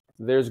white.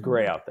 There's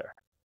gray out there.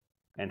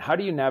 And how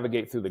do you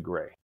navigate through the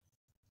gray?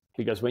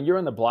 Because when you're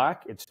in the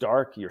black, it's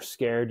dark, you're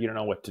scared, you don't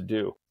know what to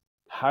do.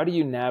 How do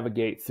you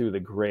navigate through the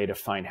gray to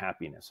find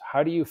happiness?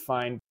 How do you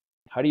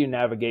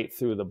navigate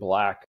through the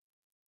black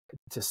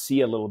to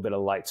see a little bit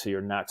of light so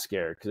you're not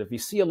scared? Because if you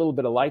see a little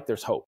bit of light,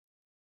 there's hope.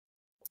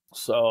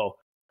 So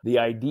the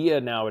idea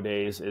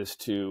nowadays is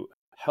to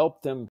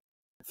help them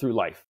through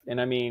life.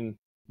 And I mean,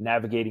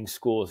 navigating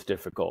school is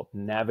difficult.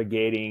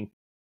 Navigating,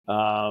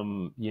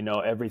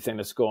 everything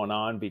that's going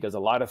on, because a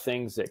lot of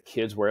things that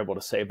kids were able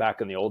to say back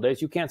in the old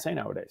days, you can't say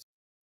nowadays.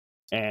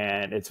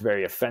 And it's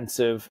very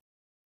offensive,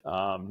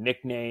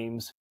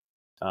 nicknames.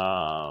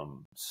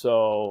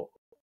 So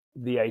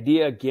the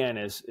idea again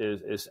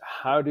is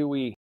how do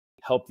we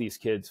help these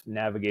kids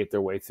navigate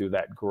their way through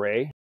that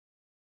gray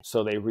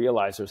so they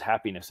realize there's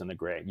happiness in the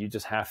gray. You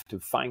just have to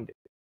find it.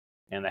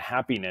 And the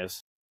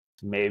happiness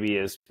maybe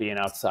is being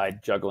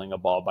outside juggling a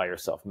ball by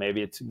yourself.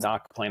 Maybe it's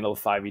not playing a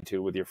little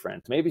 5v2 with your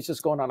friends. Maybe it's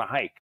just going on a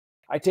hike.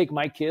 I take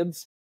my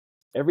kids,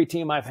 every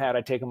team I've had,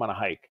 I take them on a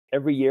hike.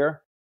 Every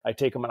year, I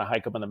take them on a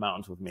hike up in the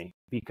mountains with me,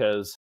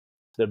 because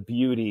the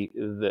beauty,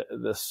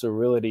 the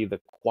serenity,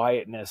 the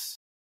quietness,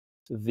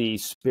 the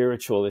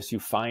spiritualness you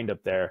find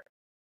up there,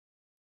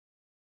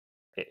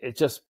 it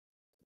just,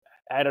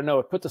 I don't know,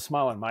 it puts a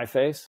smile on my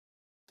face.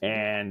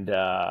 And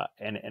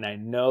I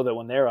know that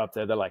when they're up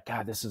there, they're like,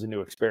 God, this is a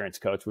new experience,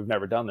 coach. We've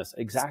never done this.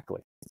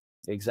 Exactly.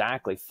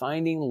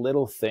 Finding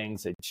little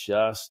things that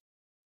just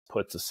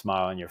puts a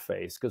smile on your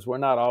face, because we're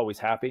not always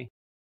happy.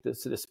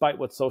 Despite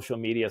what social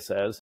media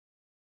says,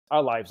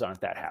 our lives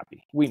aren't that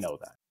happy. We know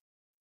that.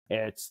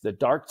 It's the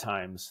dark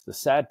times, the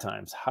sad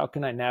times. How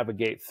can I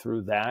navigate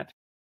through that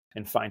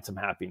and find some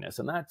happiness?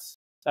 And that's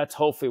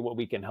hopefully what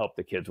we can help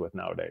the kids with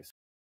nowadays.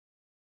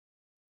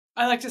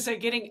 I like to say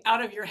getting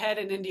out of your head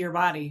and into your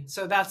body.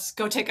 So that's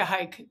go take a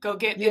hike, go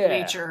get in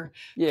nature,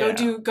 go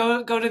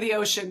to the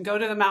ocean, go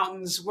to the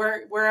mountains,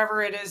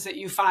 wherever it is that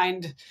you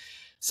find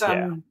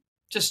some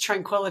just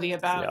tranquility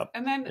about.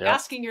 And then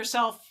asking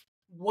yourself,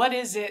 what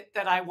is it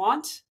that I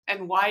want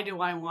and why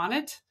do I want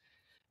it?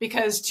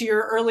 Because to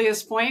your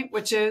earliest point,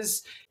 which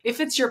is if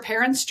it's your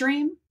parents'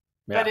 dream,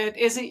 but it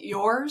isn't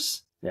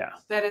yours,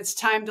 then it's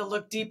time to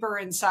look deeper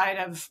inside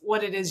of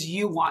what it is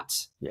you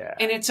want.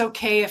 And it's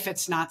okay if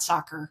it's not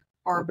soccer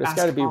or basketball.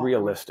 It's got to be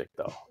realistic,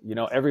 though.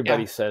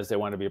 Everybody says they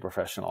want to be a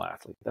professional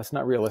athlete. That's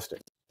not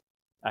realistic.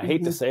 I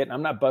hate to say it.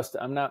 I'm not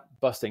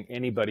busting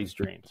anybody's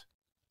dreams,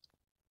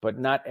 but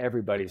not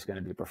everybody's going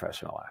to be a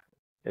professional athlete.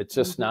 It's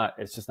just not.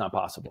 It's just not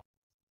possible.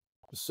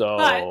 So,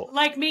 but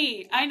like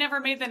me, I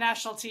never made the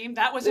national team.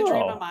 That was a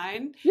dream of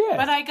mine.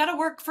 But I got to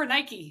work for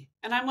Nike,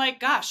 and I'm like,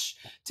 gosh,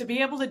 to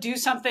be able to do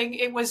something,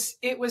 it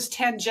was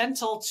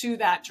tangential to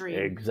that dream.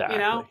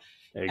 Exactly.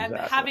 And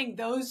having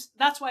those,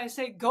 that's why I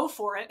say go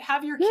for it.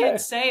 Have your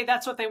kids say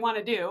that's what they want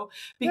to do,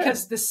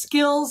 because the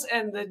skills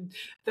and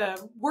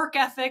the work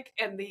ethic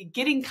and the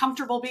getting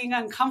comfortable being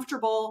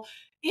uncomfortable,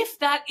 if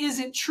that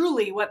isn't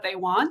truly what they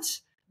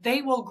want,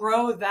 they will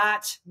grow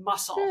that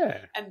muscle.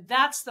 And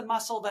that's the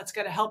muscle that's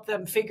going to help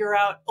them figure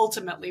out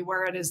ultimately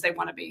where it is they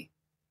want to be.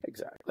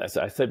 Exactly. As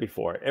I said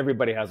before,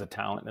 everybody has a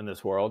talent in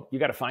this world. You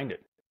got to find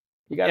it.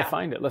 You got to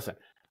find it. Listen,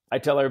 I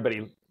tell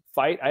everybody,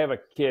 fight. I have a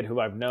kid who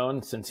I've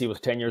known since he was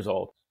 10 years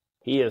old.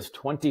 He is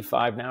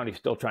 25 now, and he's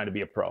still trying to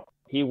be a pro.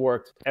 He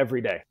works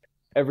every day.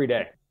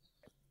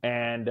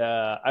 And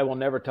I will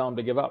never tell him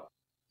to give up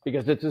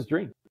because it's his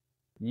dream.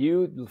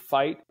 You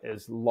fight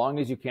as long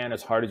as you can,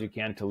 as hard as you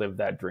can to live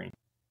that dream.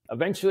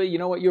 Eventually, you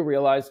know what, you'll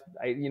realize,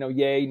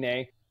 yay,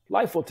 nay,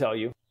 life will tell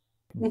you.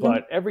 Mm-hmm.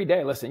 But every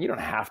day, listen, you don't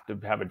have to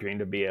have a dream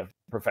to be a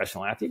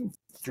professional athlete. You can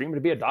dream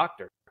to be a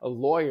doctor, a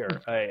lawyer,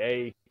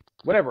 a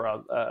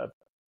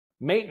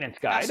maintenance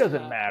guy. It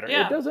doesn't matter.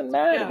 Yeah. It doesn't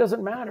matter. Yeah. It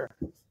doesn't matter.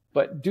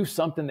 But do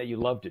something that you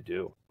love to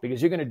do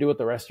because you're going to do it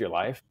the rest of your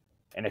life.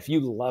 And if you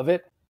love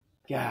it,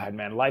 God,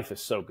 man, life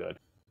is so good.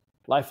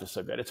 Life is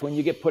so good. It's when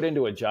you get put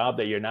into a job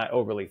that you're not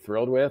overly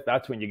thrilled with,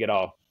 that's when you get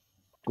all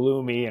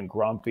gloomy and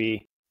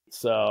grumpy.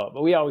 So,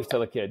 but we always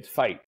tell the kids,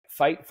 fight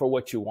for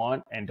what you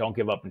want and don't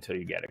give up until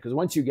you get it. Because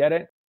once you get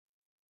it,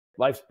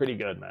 life's pretty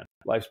good, man.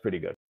 Life's pretty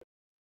good.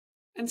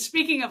 And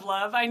speaking of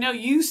love, I know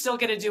you still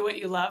get to do what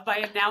you love by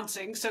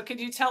announcing. So could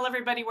you tell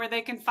everybody where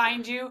they can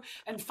find you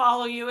and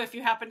follow you if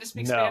you happen to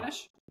speak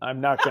Spanish?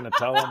 I'm not going to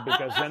tell them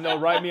because then they'll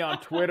write me on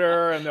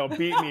Twitter and they'll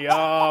beat me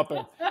up.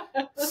 And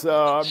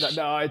so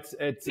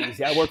it's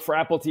easy. I work for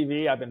Apple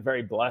TV. I've been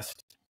very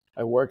blessed.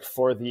 I worked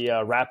for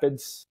the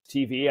Rapids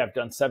TV. I've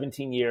done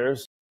 17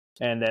 years.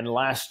 And then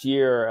last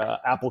year,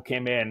 Apple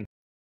came in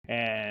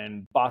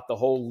and bought the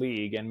whole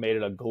league and made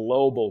it a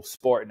global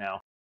sport now,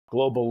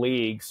 global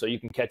league. So you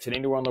can catch it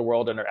anywhere in the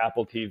world under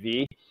Apple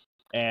TV.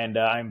 And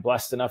I'm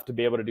blessed enough to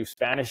be able to do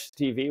Spanish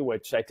TV,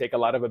 which I take a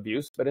lot of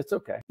abuse, but it's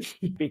okay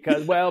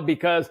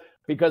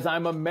because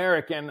I'm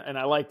American and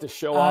I like to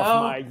show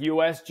off my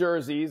U.S.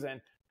 jerseys.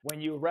 And when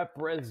you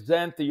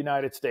represent the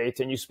United States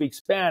and you speak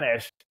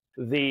Spanish,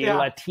 the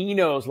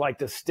Latinos like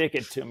to stick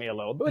it to me a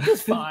little bit, which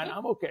is fine.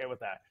 I'm okay with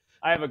that.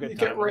 I have a good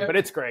time, but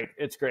it's great.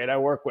 It's great. I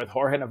work with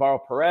Jorge Navarro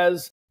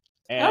Perez,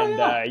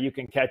 and you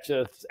can catch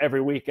us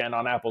every weekend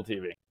on Apple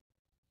TV.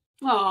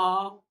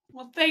 Oh,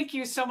 well, thank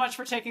you so much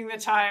for taking the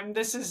time.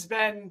 This has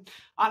been,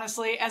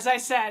 honestly, as I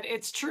said,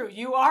 it's true.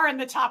 You are in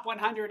the top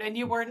 100 and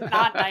you were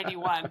not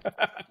 91.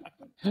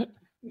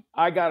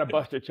 I got to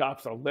bust your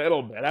chops a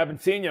little bit. I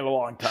haven't seen you in a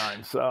long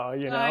time, so,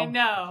 I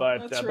know.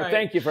 But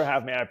thank you for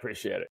having me. I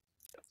appreciate it.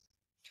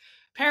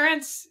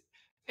 Parents,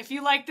 if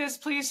you like this,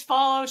 please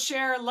follow,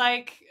 share,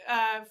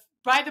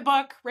 buy the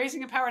book,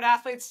 Raising Empowered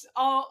Athletes.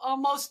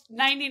 Almost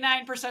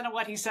 99% of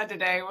what he said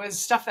today was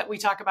stuff that we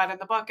talk about in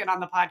the book and on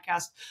the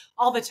podcast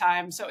all the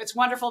time. So it's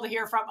wonderful to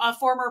hear from a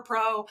former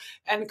pro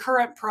and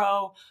current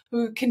pro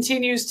who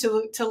continues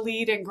to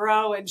lead and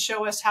grow and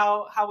show us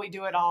how we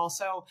do it all.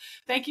 So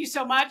thank you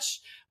so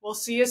much. We'll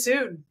see you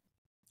soon.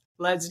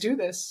 Let's do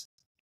this.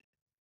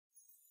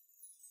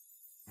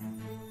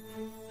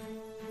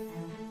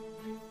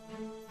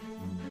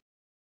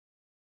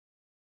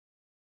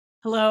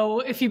 Hello.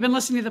 If you've been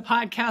listening to the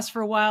podcast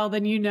for a while,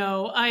 then you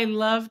know I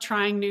love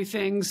trying new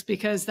things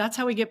because that's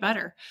how we get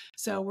better.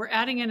 So we're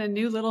adding in a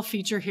new little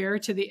feature here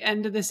to the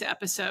end of this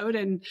episode,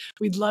 and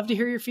we'd love to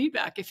hear your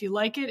feedback. If you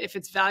like it, if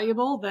it's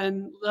valuable,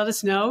 then let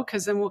us know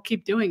because then we'll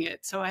keep doing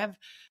it. So I have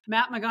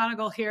Matt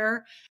McGonigle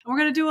here, and we're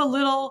going to do a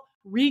little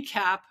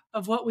recap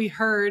of what we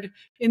heard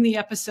in the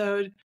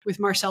episode with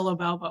Marcelo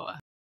Balboa.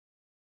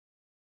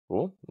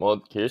 Cool. Well,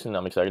 Kirsten,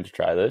 I'm excited to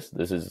try this.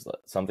 This is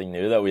something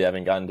new that we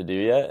haven't gotten to do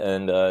yet.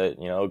 And,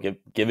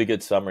 give a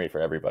good summary for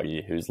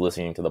everybody who's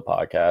listening to the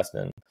podcast.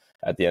 And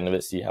at the end of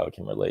it, see how it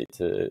can relate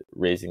to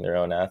raising their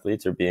own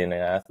athletes or being an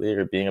athlete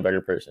or being a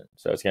better person.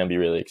 So it's going to be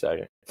really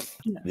exciting.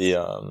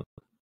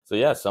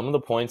 Yes. Some of the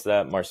points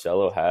that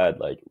Marcelo had,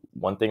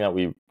 one thing that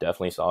we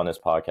definitely saw in this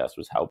podcast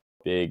was how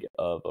big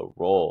of a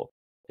role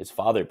his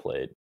father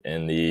played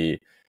in the,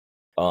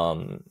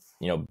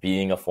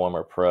 being a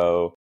former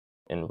pro,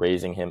 and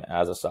raising him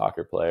as a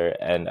soccer player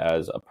and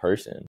as a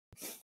person.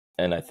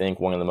 And I think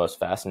one of the most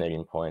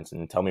fascinating points,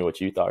 and tell me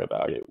what you thought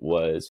about it,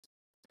 was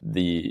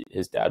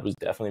his dad was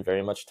definitely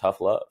very much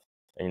tough love.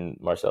 And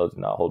Marcelo did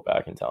not hold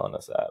back in telling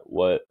us that.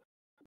 What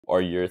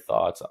are your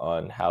thoughts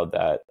on how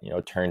that,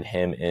 turned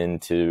him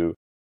into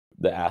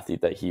the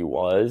athlete that he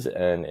was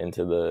and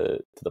into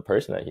the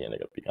person that he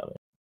ended up becoming?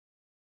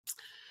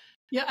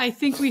 Yeah, I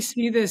think we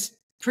see this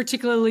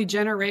particularly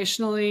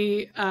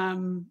generationally,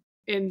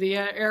 in the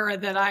era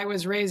that I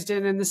was raised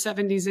in the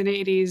 70s and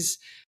 80s,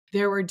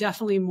 there were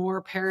definitely more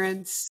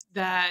parents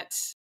that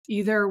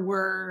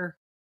either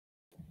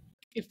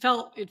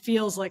it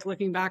feels like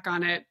looking back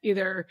on it,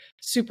 either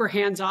super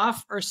hands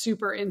off or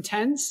super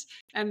intense.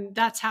 And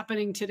that's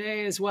happening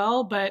today as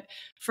well. But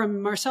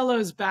from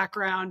Marcelo's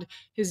background,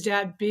 his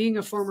dad being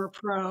a former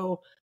pro,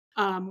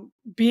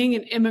 being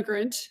an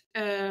immigrant,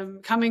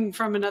 coming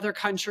from another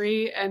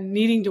country and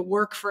needing to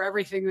work for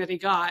everything that he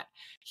got,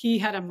 he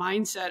had a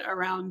mindset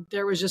around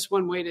there was just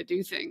one way to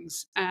do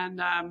things. And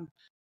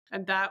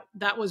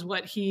that was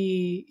what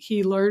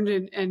he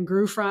learned and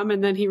grew from.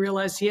 And then he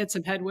realized he had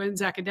some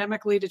headwinds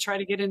academically to try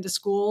to get into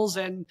schools,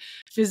 and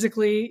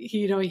physically,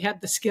 he had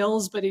the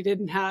skills, but he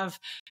didn't have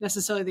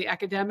necessarily the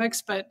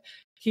academics. But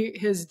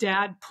his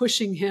dad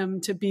pushing him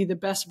to be the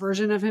best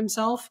version of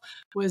himself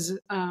was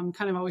kind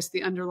of always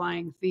the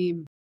underlying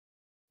theme.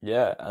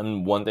 Yeah,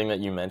 and one thing that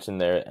you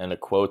mentioned there, and a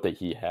quote that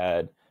he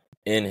had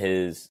in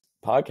his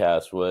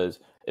podcast was,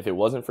 "If it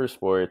wasn't for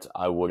sports,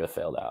 I would have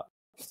failed out."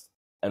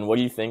 And what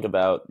do you think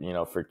about,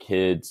 for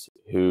kids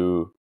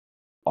who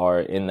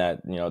are in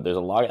that, there's a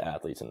lot of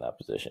athletes in that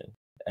position,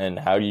 and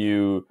how do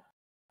you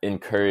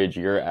encourage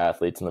your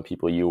athletes and the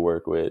people you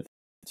work with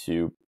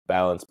to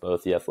balance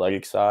both the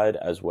athletic side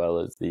as well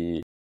as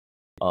the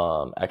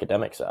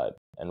academic side?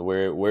 And what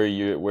are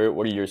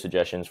your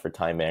suggestions for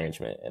time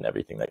management and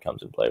everything that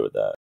comes in play with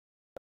that?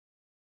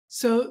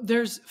 So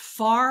there's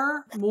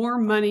far more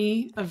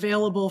money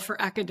available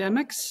for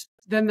academics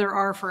than there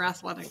are for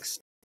athletics.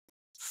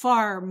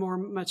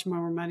 Much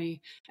more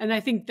money. And I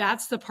think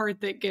that's the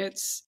part that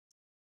gets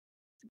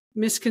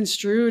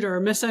misconstrued or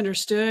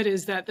misunderstood,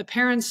 is that the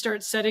parents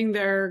start setting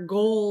their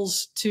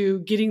goals to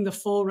getting the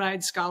full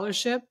ride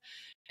scholarship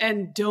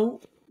and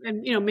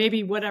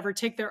maybe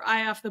take their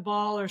eye off the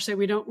ball or say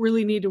we don't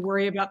really need to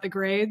worry about the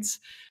grades.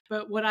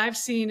 But what I've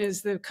seen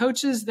is the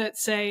coaches that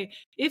say,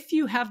 if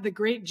you have the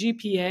great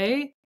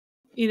GPA,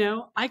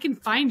 I can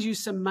find you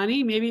some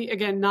money, maybe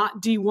again,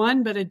 not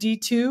D1, but a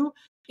D2,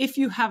 if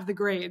you have the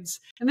grades.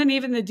 And then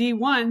even the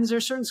D1s, there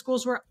are certain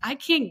schools where I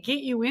can't get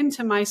you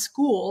into my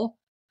school.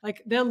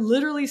 Like they'll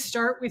literally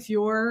start with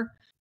your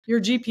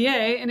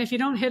GPA. And if you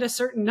don't hit a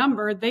certain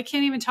number, they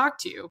can't even talk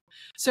to you.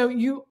 So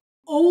you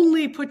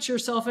only put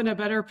yourself in a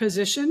better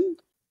position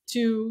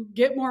to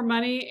get more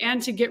money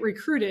and to get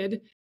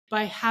recruited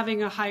by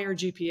having a higher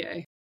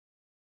GPA.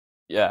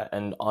 Yeah,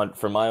 and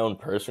for my own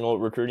personal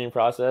recruiting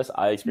process,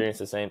 I experienced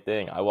the same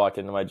thing. I walked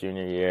into my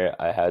junior year,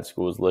 I had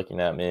schools looking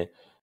at me,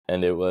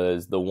 and it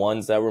was the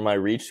ones that were my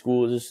reach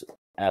schools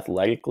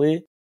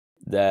athletically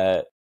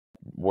that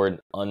were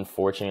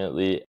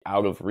unfortunately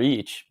out of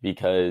reach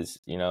because,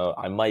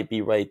 I might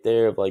be right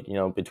there,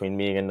 between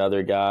me and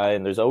another guy,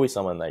 and there's always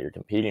someone that you're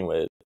competing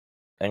with.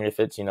 And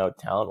if it's,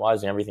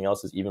 talent-wise and everything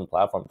else is even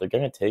platform, they're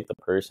going to take the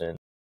person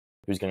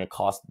who's going to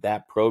cost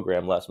that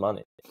program less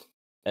money.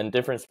 And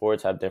different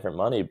sports have different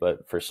money,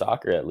 but for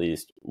soccer at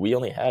least, we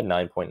only had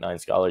 9.9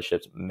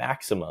 scholarships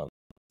maximum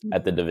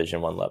at the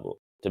Division I level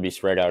to be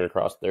spread out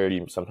across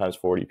 30, sometimes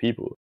 40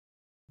 people.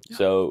 Yeah.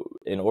 So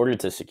in order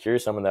to secure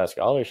some of that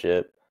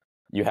scholarship,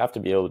 you have to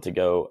be able to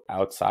go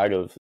outside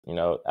of,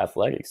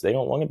 athletics. They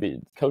don't want to be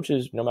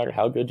coaches, no matter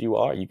how good you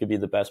are. You could be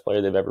the best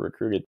player they've ever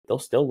recruited. They'll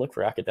still look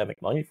for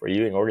academic money for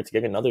you in order to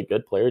get another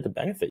good player to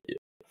benefit you.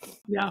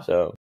 Yeah.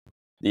 So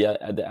the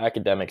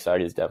academic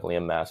side is definitely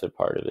a massive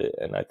part of it.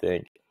 And I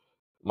think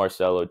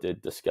Marcelo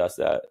did discuss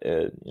that,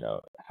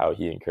 how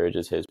he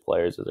encourages his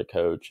players as a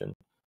coach. And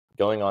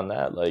going on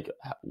that,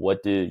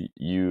 what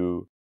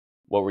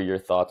were your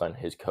thoughts on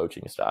his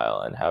coaching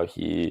style and how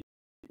he,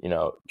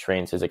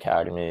 trains his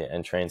academy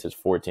and trains his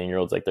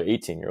 14-year-olds like they're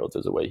 18-year-olds,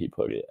 is the way he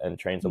put it, and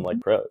trains them like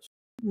pros?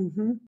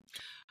 Mm-hmm.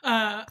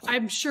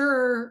 I'm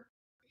sure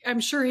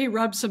he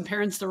rubs some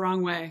parents the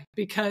wrong way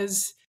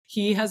because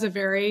he has a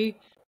very,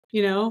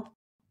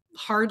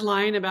 hard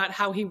line about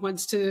how he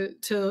wants to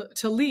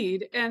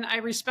lead. And I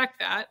respect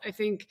that. I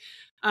think,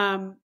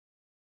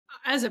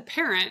 as a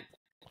parent,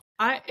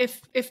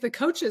 if the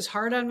coach is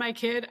hard on my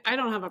kid, I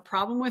don't have a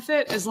problem with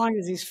it as long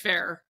as he's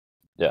fair.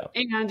 Yeah.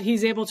 And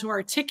he's able to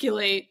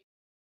articulate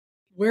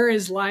where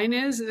his line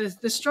is.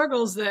 The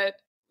struggles that,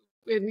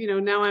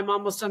 now I'm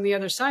almost on the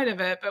other side of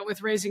it, but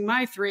with raising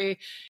my three,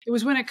 it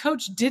was when a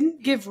coach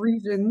didn't give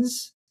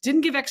reasons,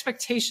 didn't give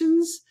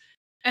expectations,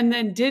 and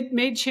then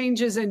made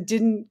changes and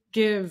didn't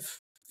give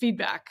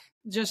feedback,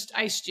 just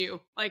iced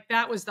you. Like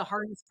that was the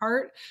hardest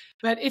part.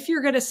 But if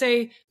you're going to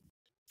say,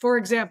 for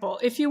example,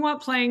 if you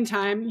want playing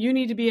time, you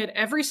need to be at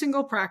every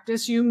single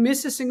practice. You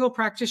miss a single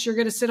practice, you're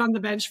going to sit on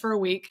the bench for a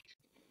week.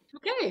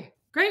 Okay,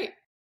 great.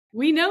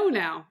 We know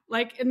now.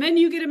 And then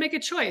you get to make a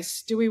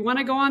choice. Do we want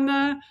to go on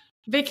the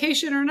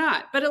vacation or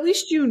not? But at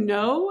least and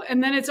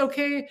then it's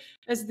okay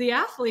as the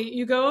athlete,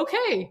 you go,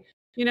 okay,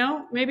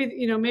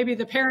 maybe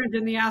the parent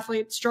and the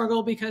athlete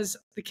struggle because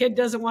the kid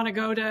doesn't want to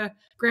go to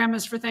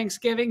grandma's for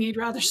Thanksgiving. He'd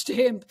rather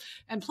stay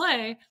and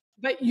play.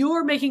 But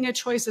you're making a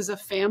choice as a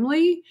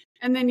family,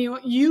 and then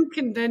you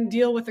can then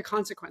deal with the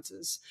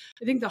consequences.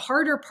 I think the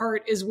harder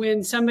part is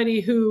when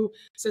somebody who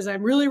says,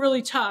 I'm really,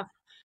 really tough,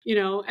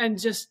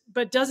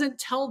 but doesn't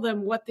tell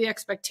them what the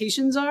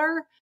expectations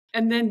are,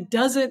 and then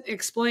doesn't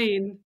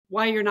explain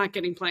why you're not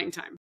getting playing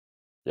time.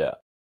 Yeah.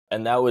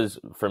 And that was,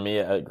 for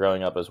me,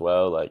 growing up as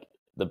well,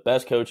 the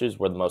best coaches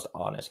were the most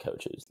honest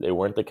coaches. They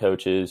weren't the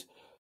coaches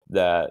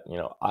that,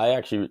 I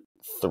actually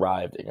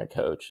thrived in a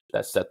coach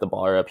that set the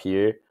bar up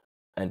here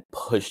and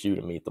pushed you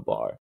to meet the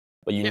bar.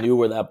 But you knew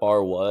where that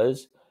bar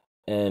was,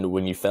 and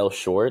when you fell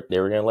short, they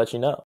were going to let you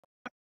know.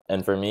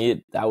 And for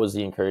me, that was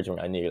the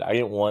encouragement I needed. I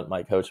didn't want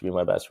my coach to be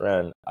my best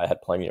friend. I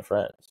had plenty of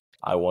friends.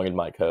 I wanted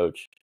my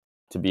coach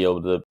to be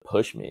able to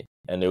push me.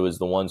 And it was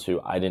the ones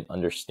who I didn't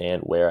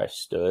understand where I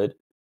stood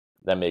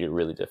that made it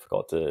really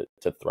difficult to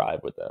thrive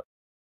with them.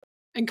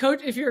 And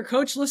coach, if you're a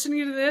coach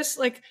listening to this,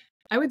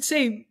 I would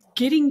say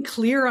getting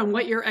clear on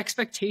what your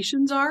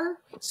expectations are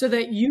so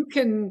that you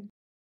can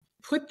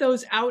put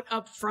those out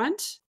up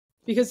front.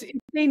 Because if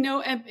they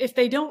know, and if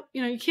they don't,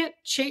 you can't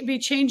be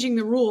changing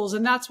the rules.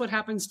 And that's what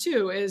happens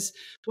too is,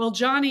 well,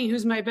 Johnny,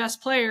 who's my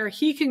best player,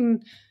 he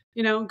can,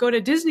 go to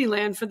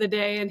Disneyland for the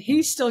day and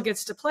he still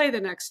gets to play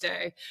the next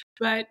day.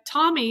 But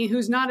Tommy,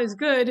 who's not as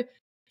good,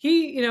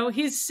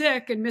 he's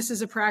sick and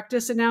misses a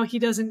practice and now he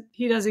doesn't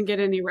get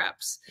any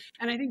reps.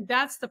 And I think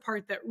that's the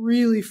part that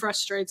really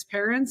frustrates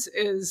parents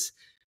is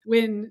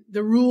when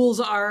the rules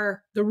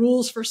are the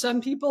rules for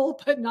some people,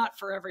 but not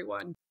for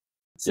everyone.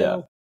 So.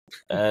 Yeah.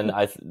 And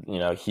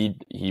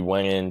he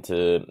went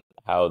into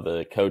how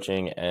the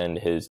coaching and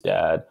his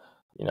dad,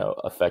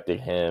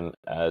 affected him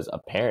as a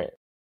parent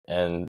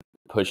and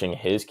pushing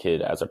his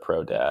kid as a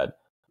pro dad,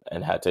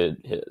 and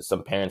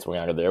some parents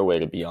went out of their way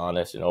to be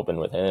honest and open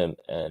with him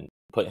and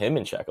put him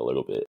in check a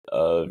little bit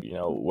of,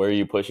 where are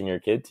you pushing your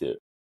kid to?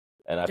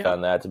 And I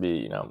found that to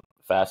be,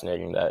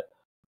 fascinating that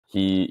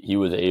he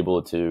was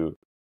able to,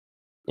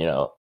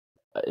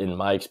 in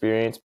my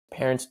experience,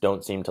 parents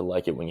don't seem to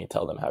like it when you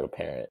tell them how to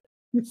parent.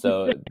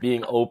 So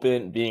being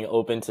open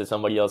to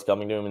somebody else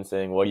coming to him and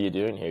saying, what are you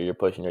doing here? You're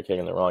pushing your kid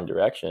in the wrong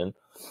direction.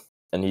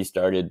 And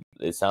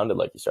it sounded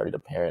like he started to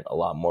parent a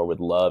lot more with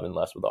love and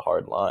less with a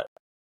hard line.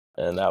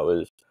 And that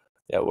was,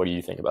 what do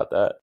you think about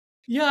that?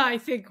 Yeah, I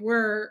think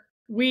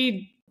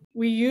we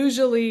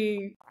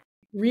usually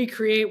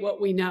recreate what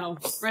we know,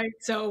 right?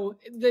 So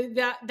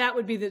that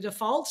would be the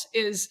default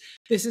is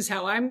this is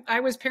how I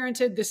was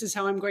parented. This is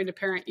how I'm going to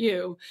parent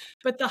you.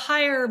 But the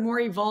higher, more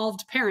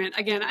evolved parent,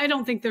 again, I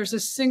don't think there's a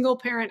single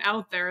parent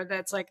out there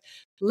that's like,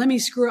 let me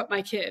screw up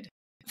my kid.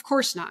 Of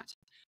course not.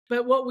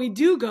 But what we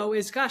do go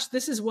is, gosh,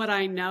 this is what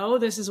I know.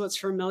 This is what's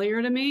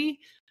familiar to me.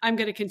 I'm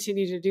going to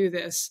continue to do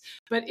this.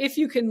 But if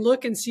you can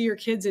look and see your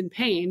kids in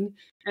pain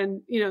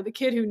and, the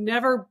kid who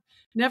never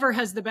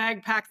has the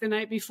bag packed the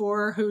night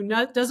before, who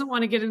doesn't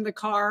want to get in the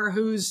car,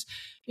 who's,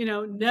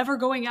 never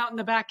going out in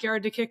the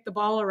backyard to kick the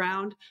ball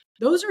around.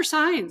 Those are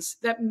signs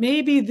that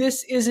maybe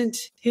this isn't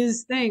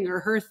his thing or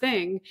her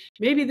thing.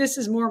 Maybe this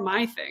is more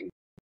my thing.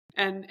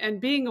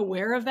 And being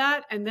aware of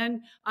that. And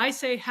then I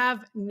say,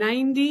 have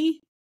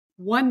 90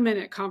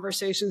 1-minute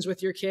conversations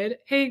with your kid.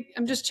 Hey,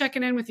 I'm just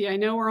checking in with you. I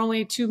know we're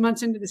only 2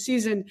 months into the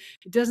season.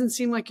 It doesn't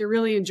seem like you're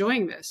really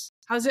enjoying this.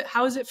 How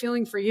is it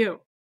feeling for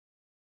you?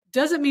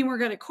 Doesn't mean we're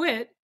going to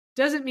quit.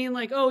 Doesn't mean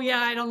like, oh yeah,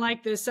 I don't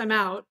like this, I'm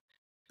out.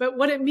 But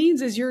what it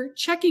means is you're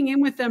checking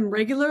in with them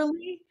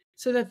regularly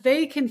so that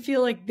they can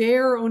feel like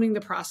they're owning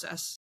the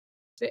process.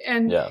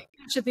 And gosh,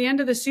 at the end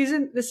of the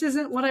season, this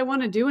isn't what I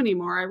want to do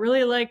anymore. I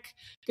really like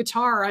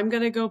guitar. I'm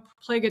going to go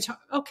play guitar.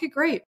 Okay,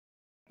 great.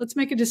 Let's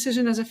make a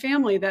decision as a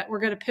family that we're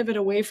going to pivot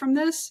away from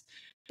this,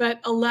 but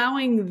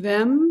allowing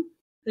them,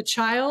 the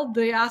child,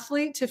 the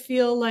athlete, to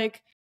feel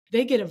like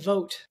they get a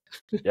vote.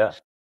 Yeah.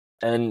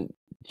 And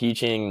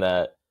teaching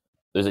that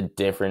there's a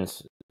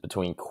difference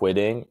between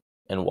quitting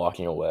and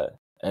walking away,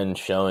 and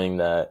showing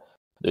that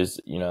there's,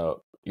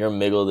 you're in the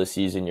middle of the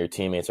season, your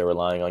teammates are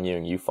relying on you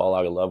and you fall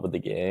out of love with the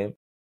game.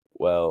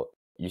 Well,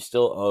 you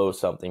still owe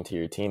something to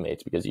your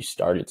teammates because you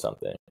started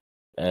something.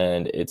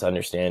 And it's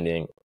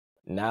understanding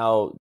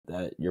now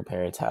that your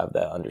parents have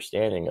that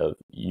understanding of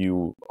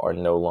you are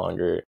no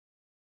longer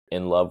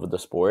in love with the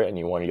sport and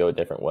you want to go a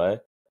different way.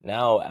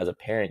 Now, as a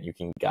parent, you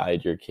can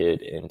guide your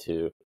kid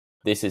into,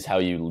 this is how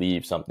you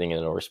leave something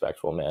in a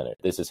respectful manner.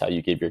 This is how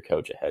you give your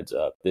coach a heads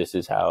up. This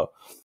is how,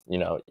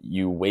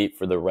 you wait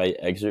for the right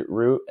exit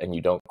route and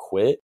you don't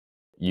quit.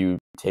 You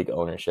take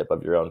ownership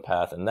of your own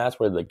path. And that's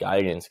where the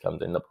guidance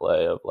comes into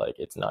play of like,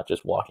 it's not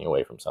just walking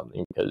away from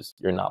something because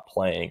you're not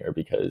playing or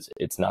because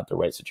it's not the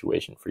right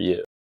situation for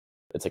you.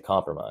 It's a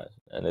compromise.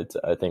 And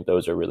I think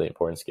those are really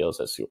important skills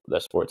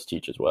that sports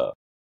teach as well.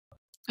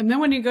 And then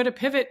when you go to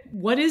pivot,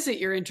 what is it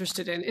you're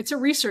interested in? It's a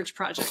research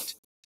project.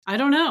 I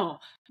don't know.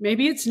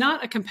 Maybe it's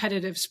not a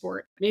competitive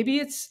sport. Maybe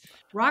it's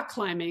rock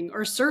climbing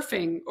or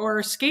surfing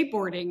or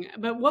skateboarding.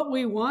 But what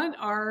we want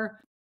are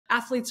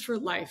athletes for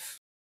life.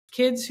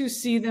 Kids who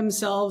see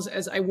themselves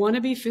as, I want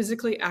to be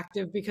physically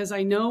active because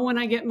I know when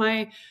I get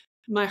my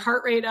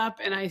heart rate up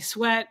and I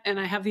sweat and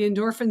I have the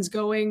endorphins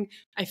going,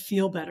 I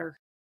feel better.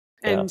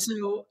 And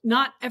so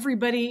not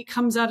everybody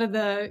comes out of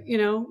the,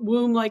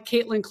 womb like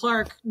Caitlin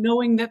Clark,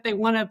 knowing that they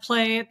want to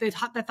play at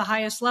the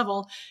highest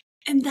level.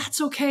 And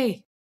that's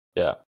okay.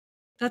 Yeah.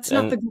 That's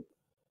not the.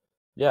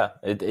 Yeah.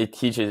 It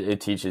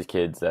teaches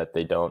kids that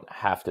they don't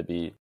have to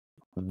be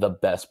the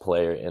best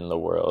player in the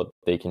world.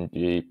 They can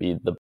be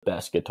the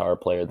best guitar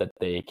player that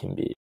they can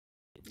be.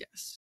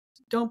 Yes.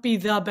 Don't be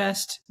the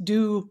best.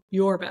 Do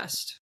your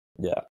best.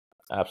 Yeah,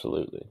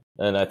 absolutely.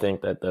 And I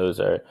think that those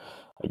are,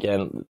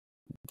 again,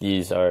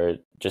 these are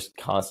just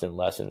constant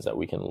lessons that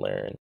we can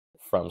learn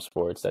from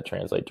sports that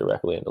translate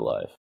directly into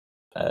life.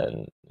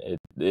 And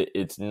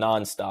it's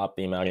nonstop,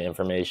 the amount of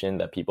information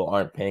that people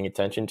aren't paying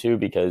attention to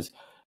because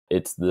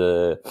it's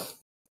the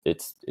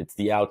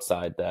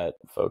outside that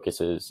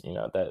focuses,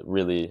 that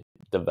really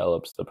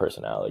develops the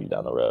personality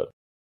down the road.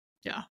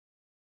 Yeah.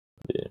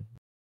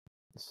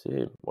 Let's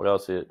see what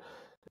else.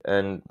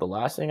 And the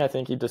last thing I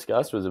think he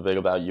discussed was a bit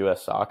about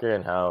U.S. soccer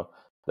and how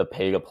the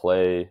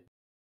pay-to-play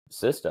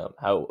system,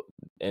 how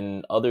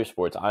in other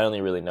sports, I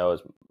only really know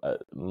as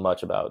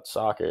much about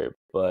soccer,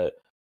 but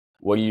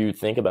what do you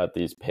think about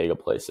these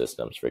pay-to-play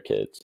systems for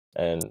kids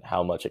and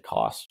how much it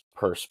costs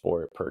per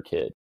sport, per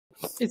kid?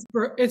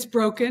 It's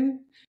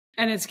broken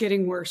and it's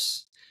getting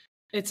worse.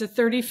 It's a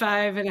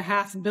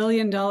 $35.5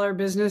 billion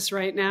business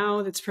right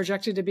now that's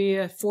projected to be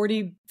a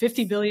 $50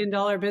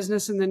 billion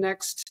business in the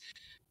next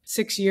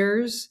 6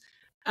 years.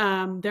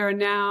 There are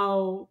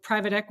now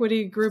private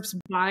equity groups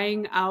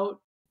buying out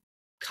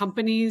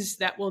companies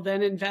that will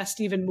then invest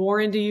even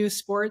more into youth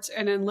sports.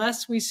 And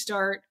unless we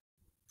start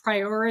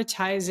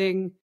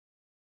prioritizing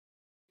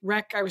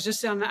I was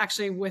just on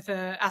actually with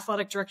an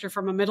athletic director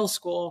from a middle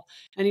school,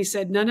 and he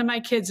said, none of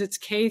my kids, it's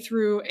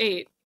K-8.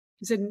 He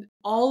said,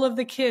 all of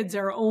the kids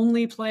are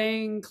only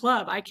playing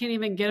club. I can't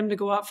even get them to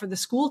go out for the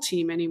school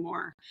team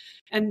anymore.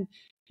 And,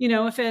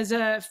 if as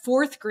a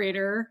fourth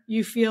grader,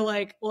 you feel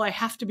like, well, I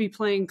have to be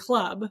playing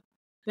club,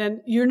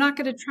 then you're not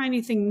going to try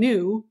anything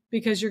new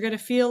because you're going to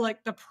feel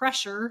like the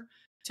pressure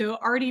to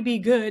already be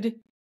good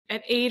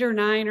at 8 or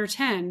 9 or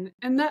 10.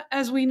 And that,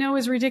 as we know,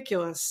 is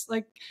ridiculous.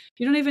 Like,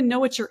 you don't even know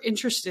what you're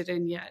interested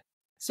in yet.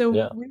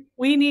 So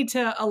we need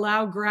to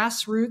allow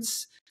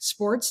grassroots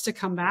sports to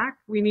come back.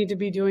 We need to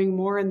be doing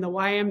more in the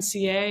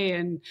YMCA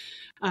and,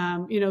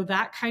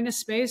 that kind of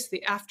space,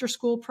 the after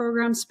school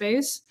program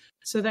space,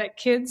 so that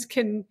kids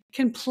can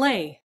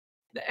play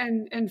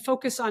and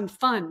focus on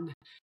fun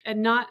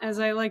and not, as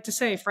I like to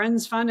say,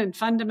 friends, fun, and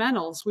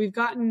fundamentals. We've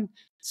gotten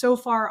so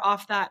far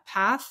off that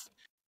path.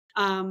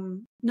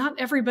 Not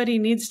everybody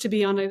needs to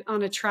be on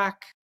a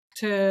track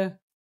to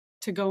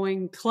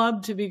going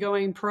club, to be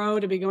going pro,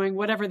 to be going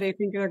whatever they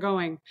think they're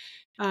going.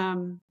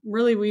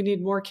 Really, we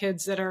need more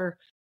kids that are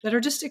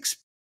just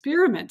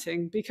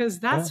experimenting, because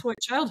that's what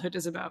childhood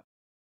is about.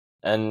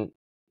 And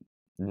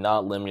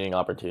not limiting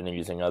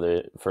opportunities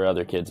for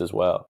other kids as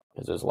well,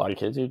 because there's a lot of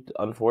kids who,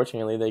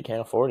 unfortunately, they can't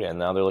afford it, and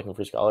now they're looking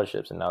for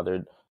scholarships, and now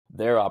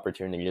their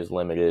opportunity is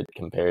limited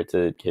compared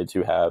to kids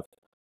who have,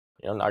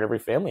 not every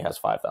family has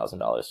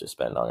 $5,000 to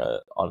spend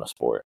on a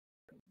sport,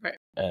 right,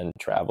 and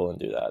travel and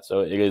do that. So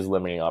it is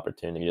limiting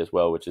opportunity as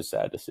well, which is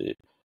sad to see.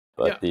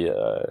 But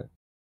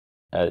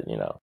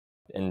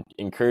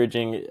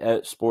encouraging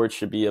sports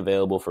should be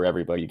available for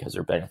everybody because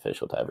they're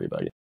beneficial to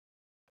everybody,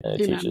 and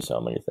it teaches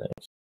so many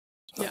things.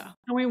 Yeah.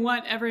 And we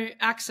want every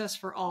access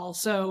for all.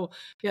 So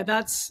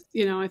that's,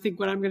 I think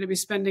what I'm going to be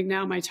spending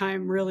now my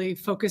time really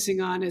focusing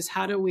on is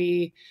how do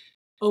we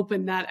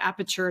open that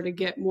aperture to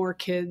get more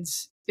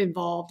kids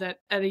involved at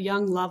a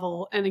young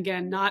level. And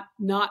again, not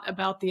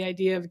about the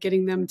idea of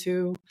getting them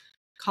to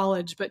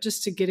college, but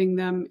just to getting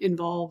them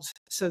involved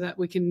so that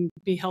we can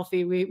be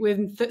healthy.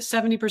 When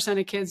 70%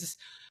 of kids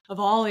of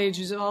all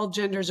ages, all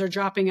genders are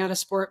dropping out of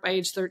sport by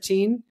age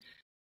 13,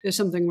 there's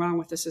something wrong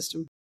with the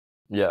system.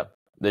 Yeah.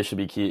 They should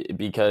be key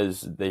because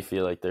they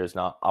feel like there's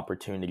not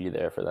opportunity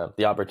there for them.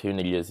 The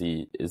opportunity is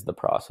the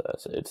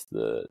process. It's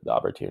the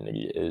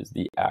opportunity is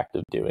the act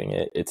of doing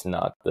it. It's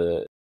not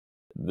the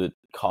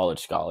college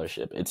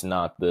scholarship. It's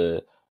not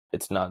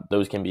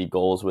those can be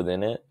goals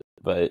within it,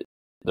 but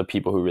the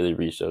people who really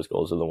reach those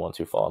goals are the ones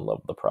who fall in love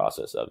with the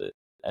process of it.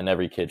 And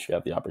every kid should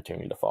have the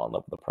opportunity to fall in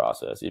love with the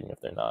process, even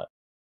if they're not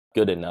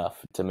good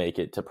enough to make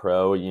it to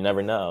pro. You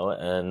never know,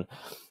 and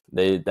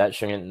that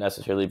shouldn't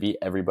necessarily be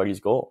everybody's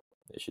goal.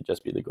 It should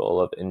just be the goal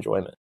of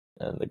enjoyment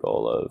and the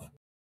goal of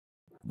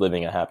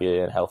living a happy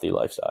and healthy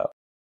lifestyle.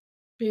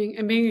 Being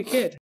a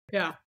kid.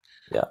 Yeah.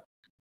 Yeah.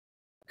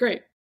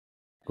 Great.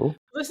 Cool.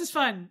 This is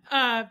fun.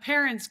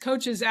 Parents,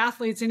 coaches,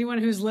 athletes, anyone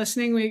who's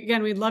listening,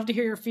 we'd love to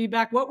hear your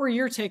feedback. What were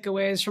your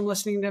takeaways from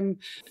listening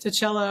to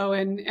Celo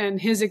and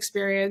his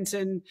experience,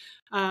 and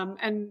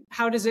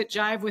how does it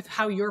jive with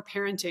how you're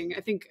parenting?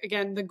 I think,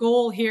 again, the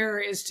goal here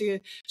is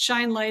to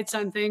shine lights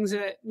on things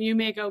that you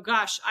may go,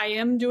 gosh, I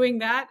am doing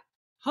that.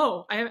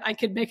 I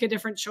could make a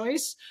different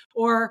choice,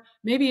 or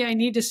maybe I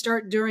need to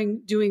start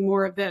doing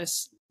more of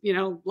this,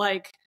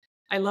 like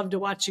I love to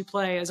watch you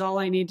play is all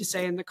I need to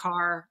say in the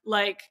car.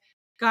 Like,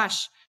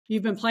 gosh,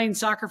 you've been playing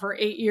soccer for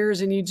 8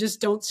 years and you just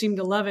don't seem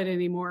to love it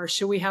anymore.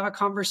 Should we have a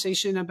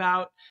conversation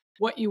about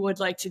what you would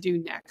like to do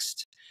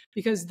next?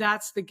 Because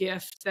that's the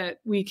gift that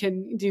we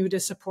can do to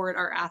support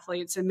our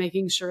athletes and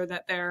making sure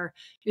that they're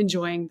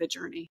enjoying the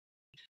journey.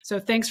 So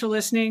thanks for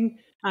listening.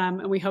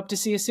 And we hope to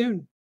see you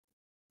soon.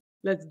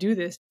 Let's do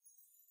this.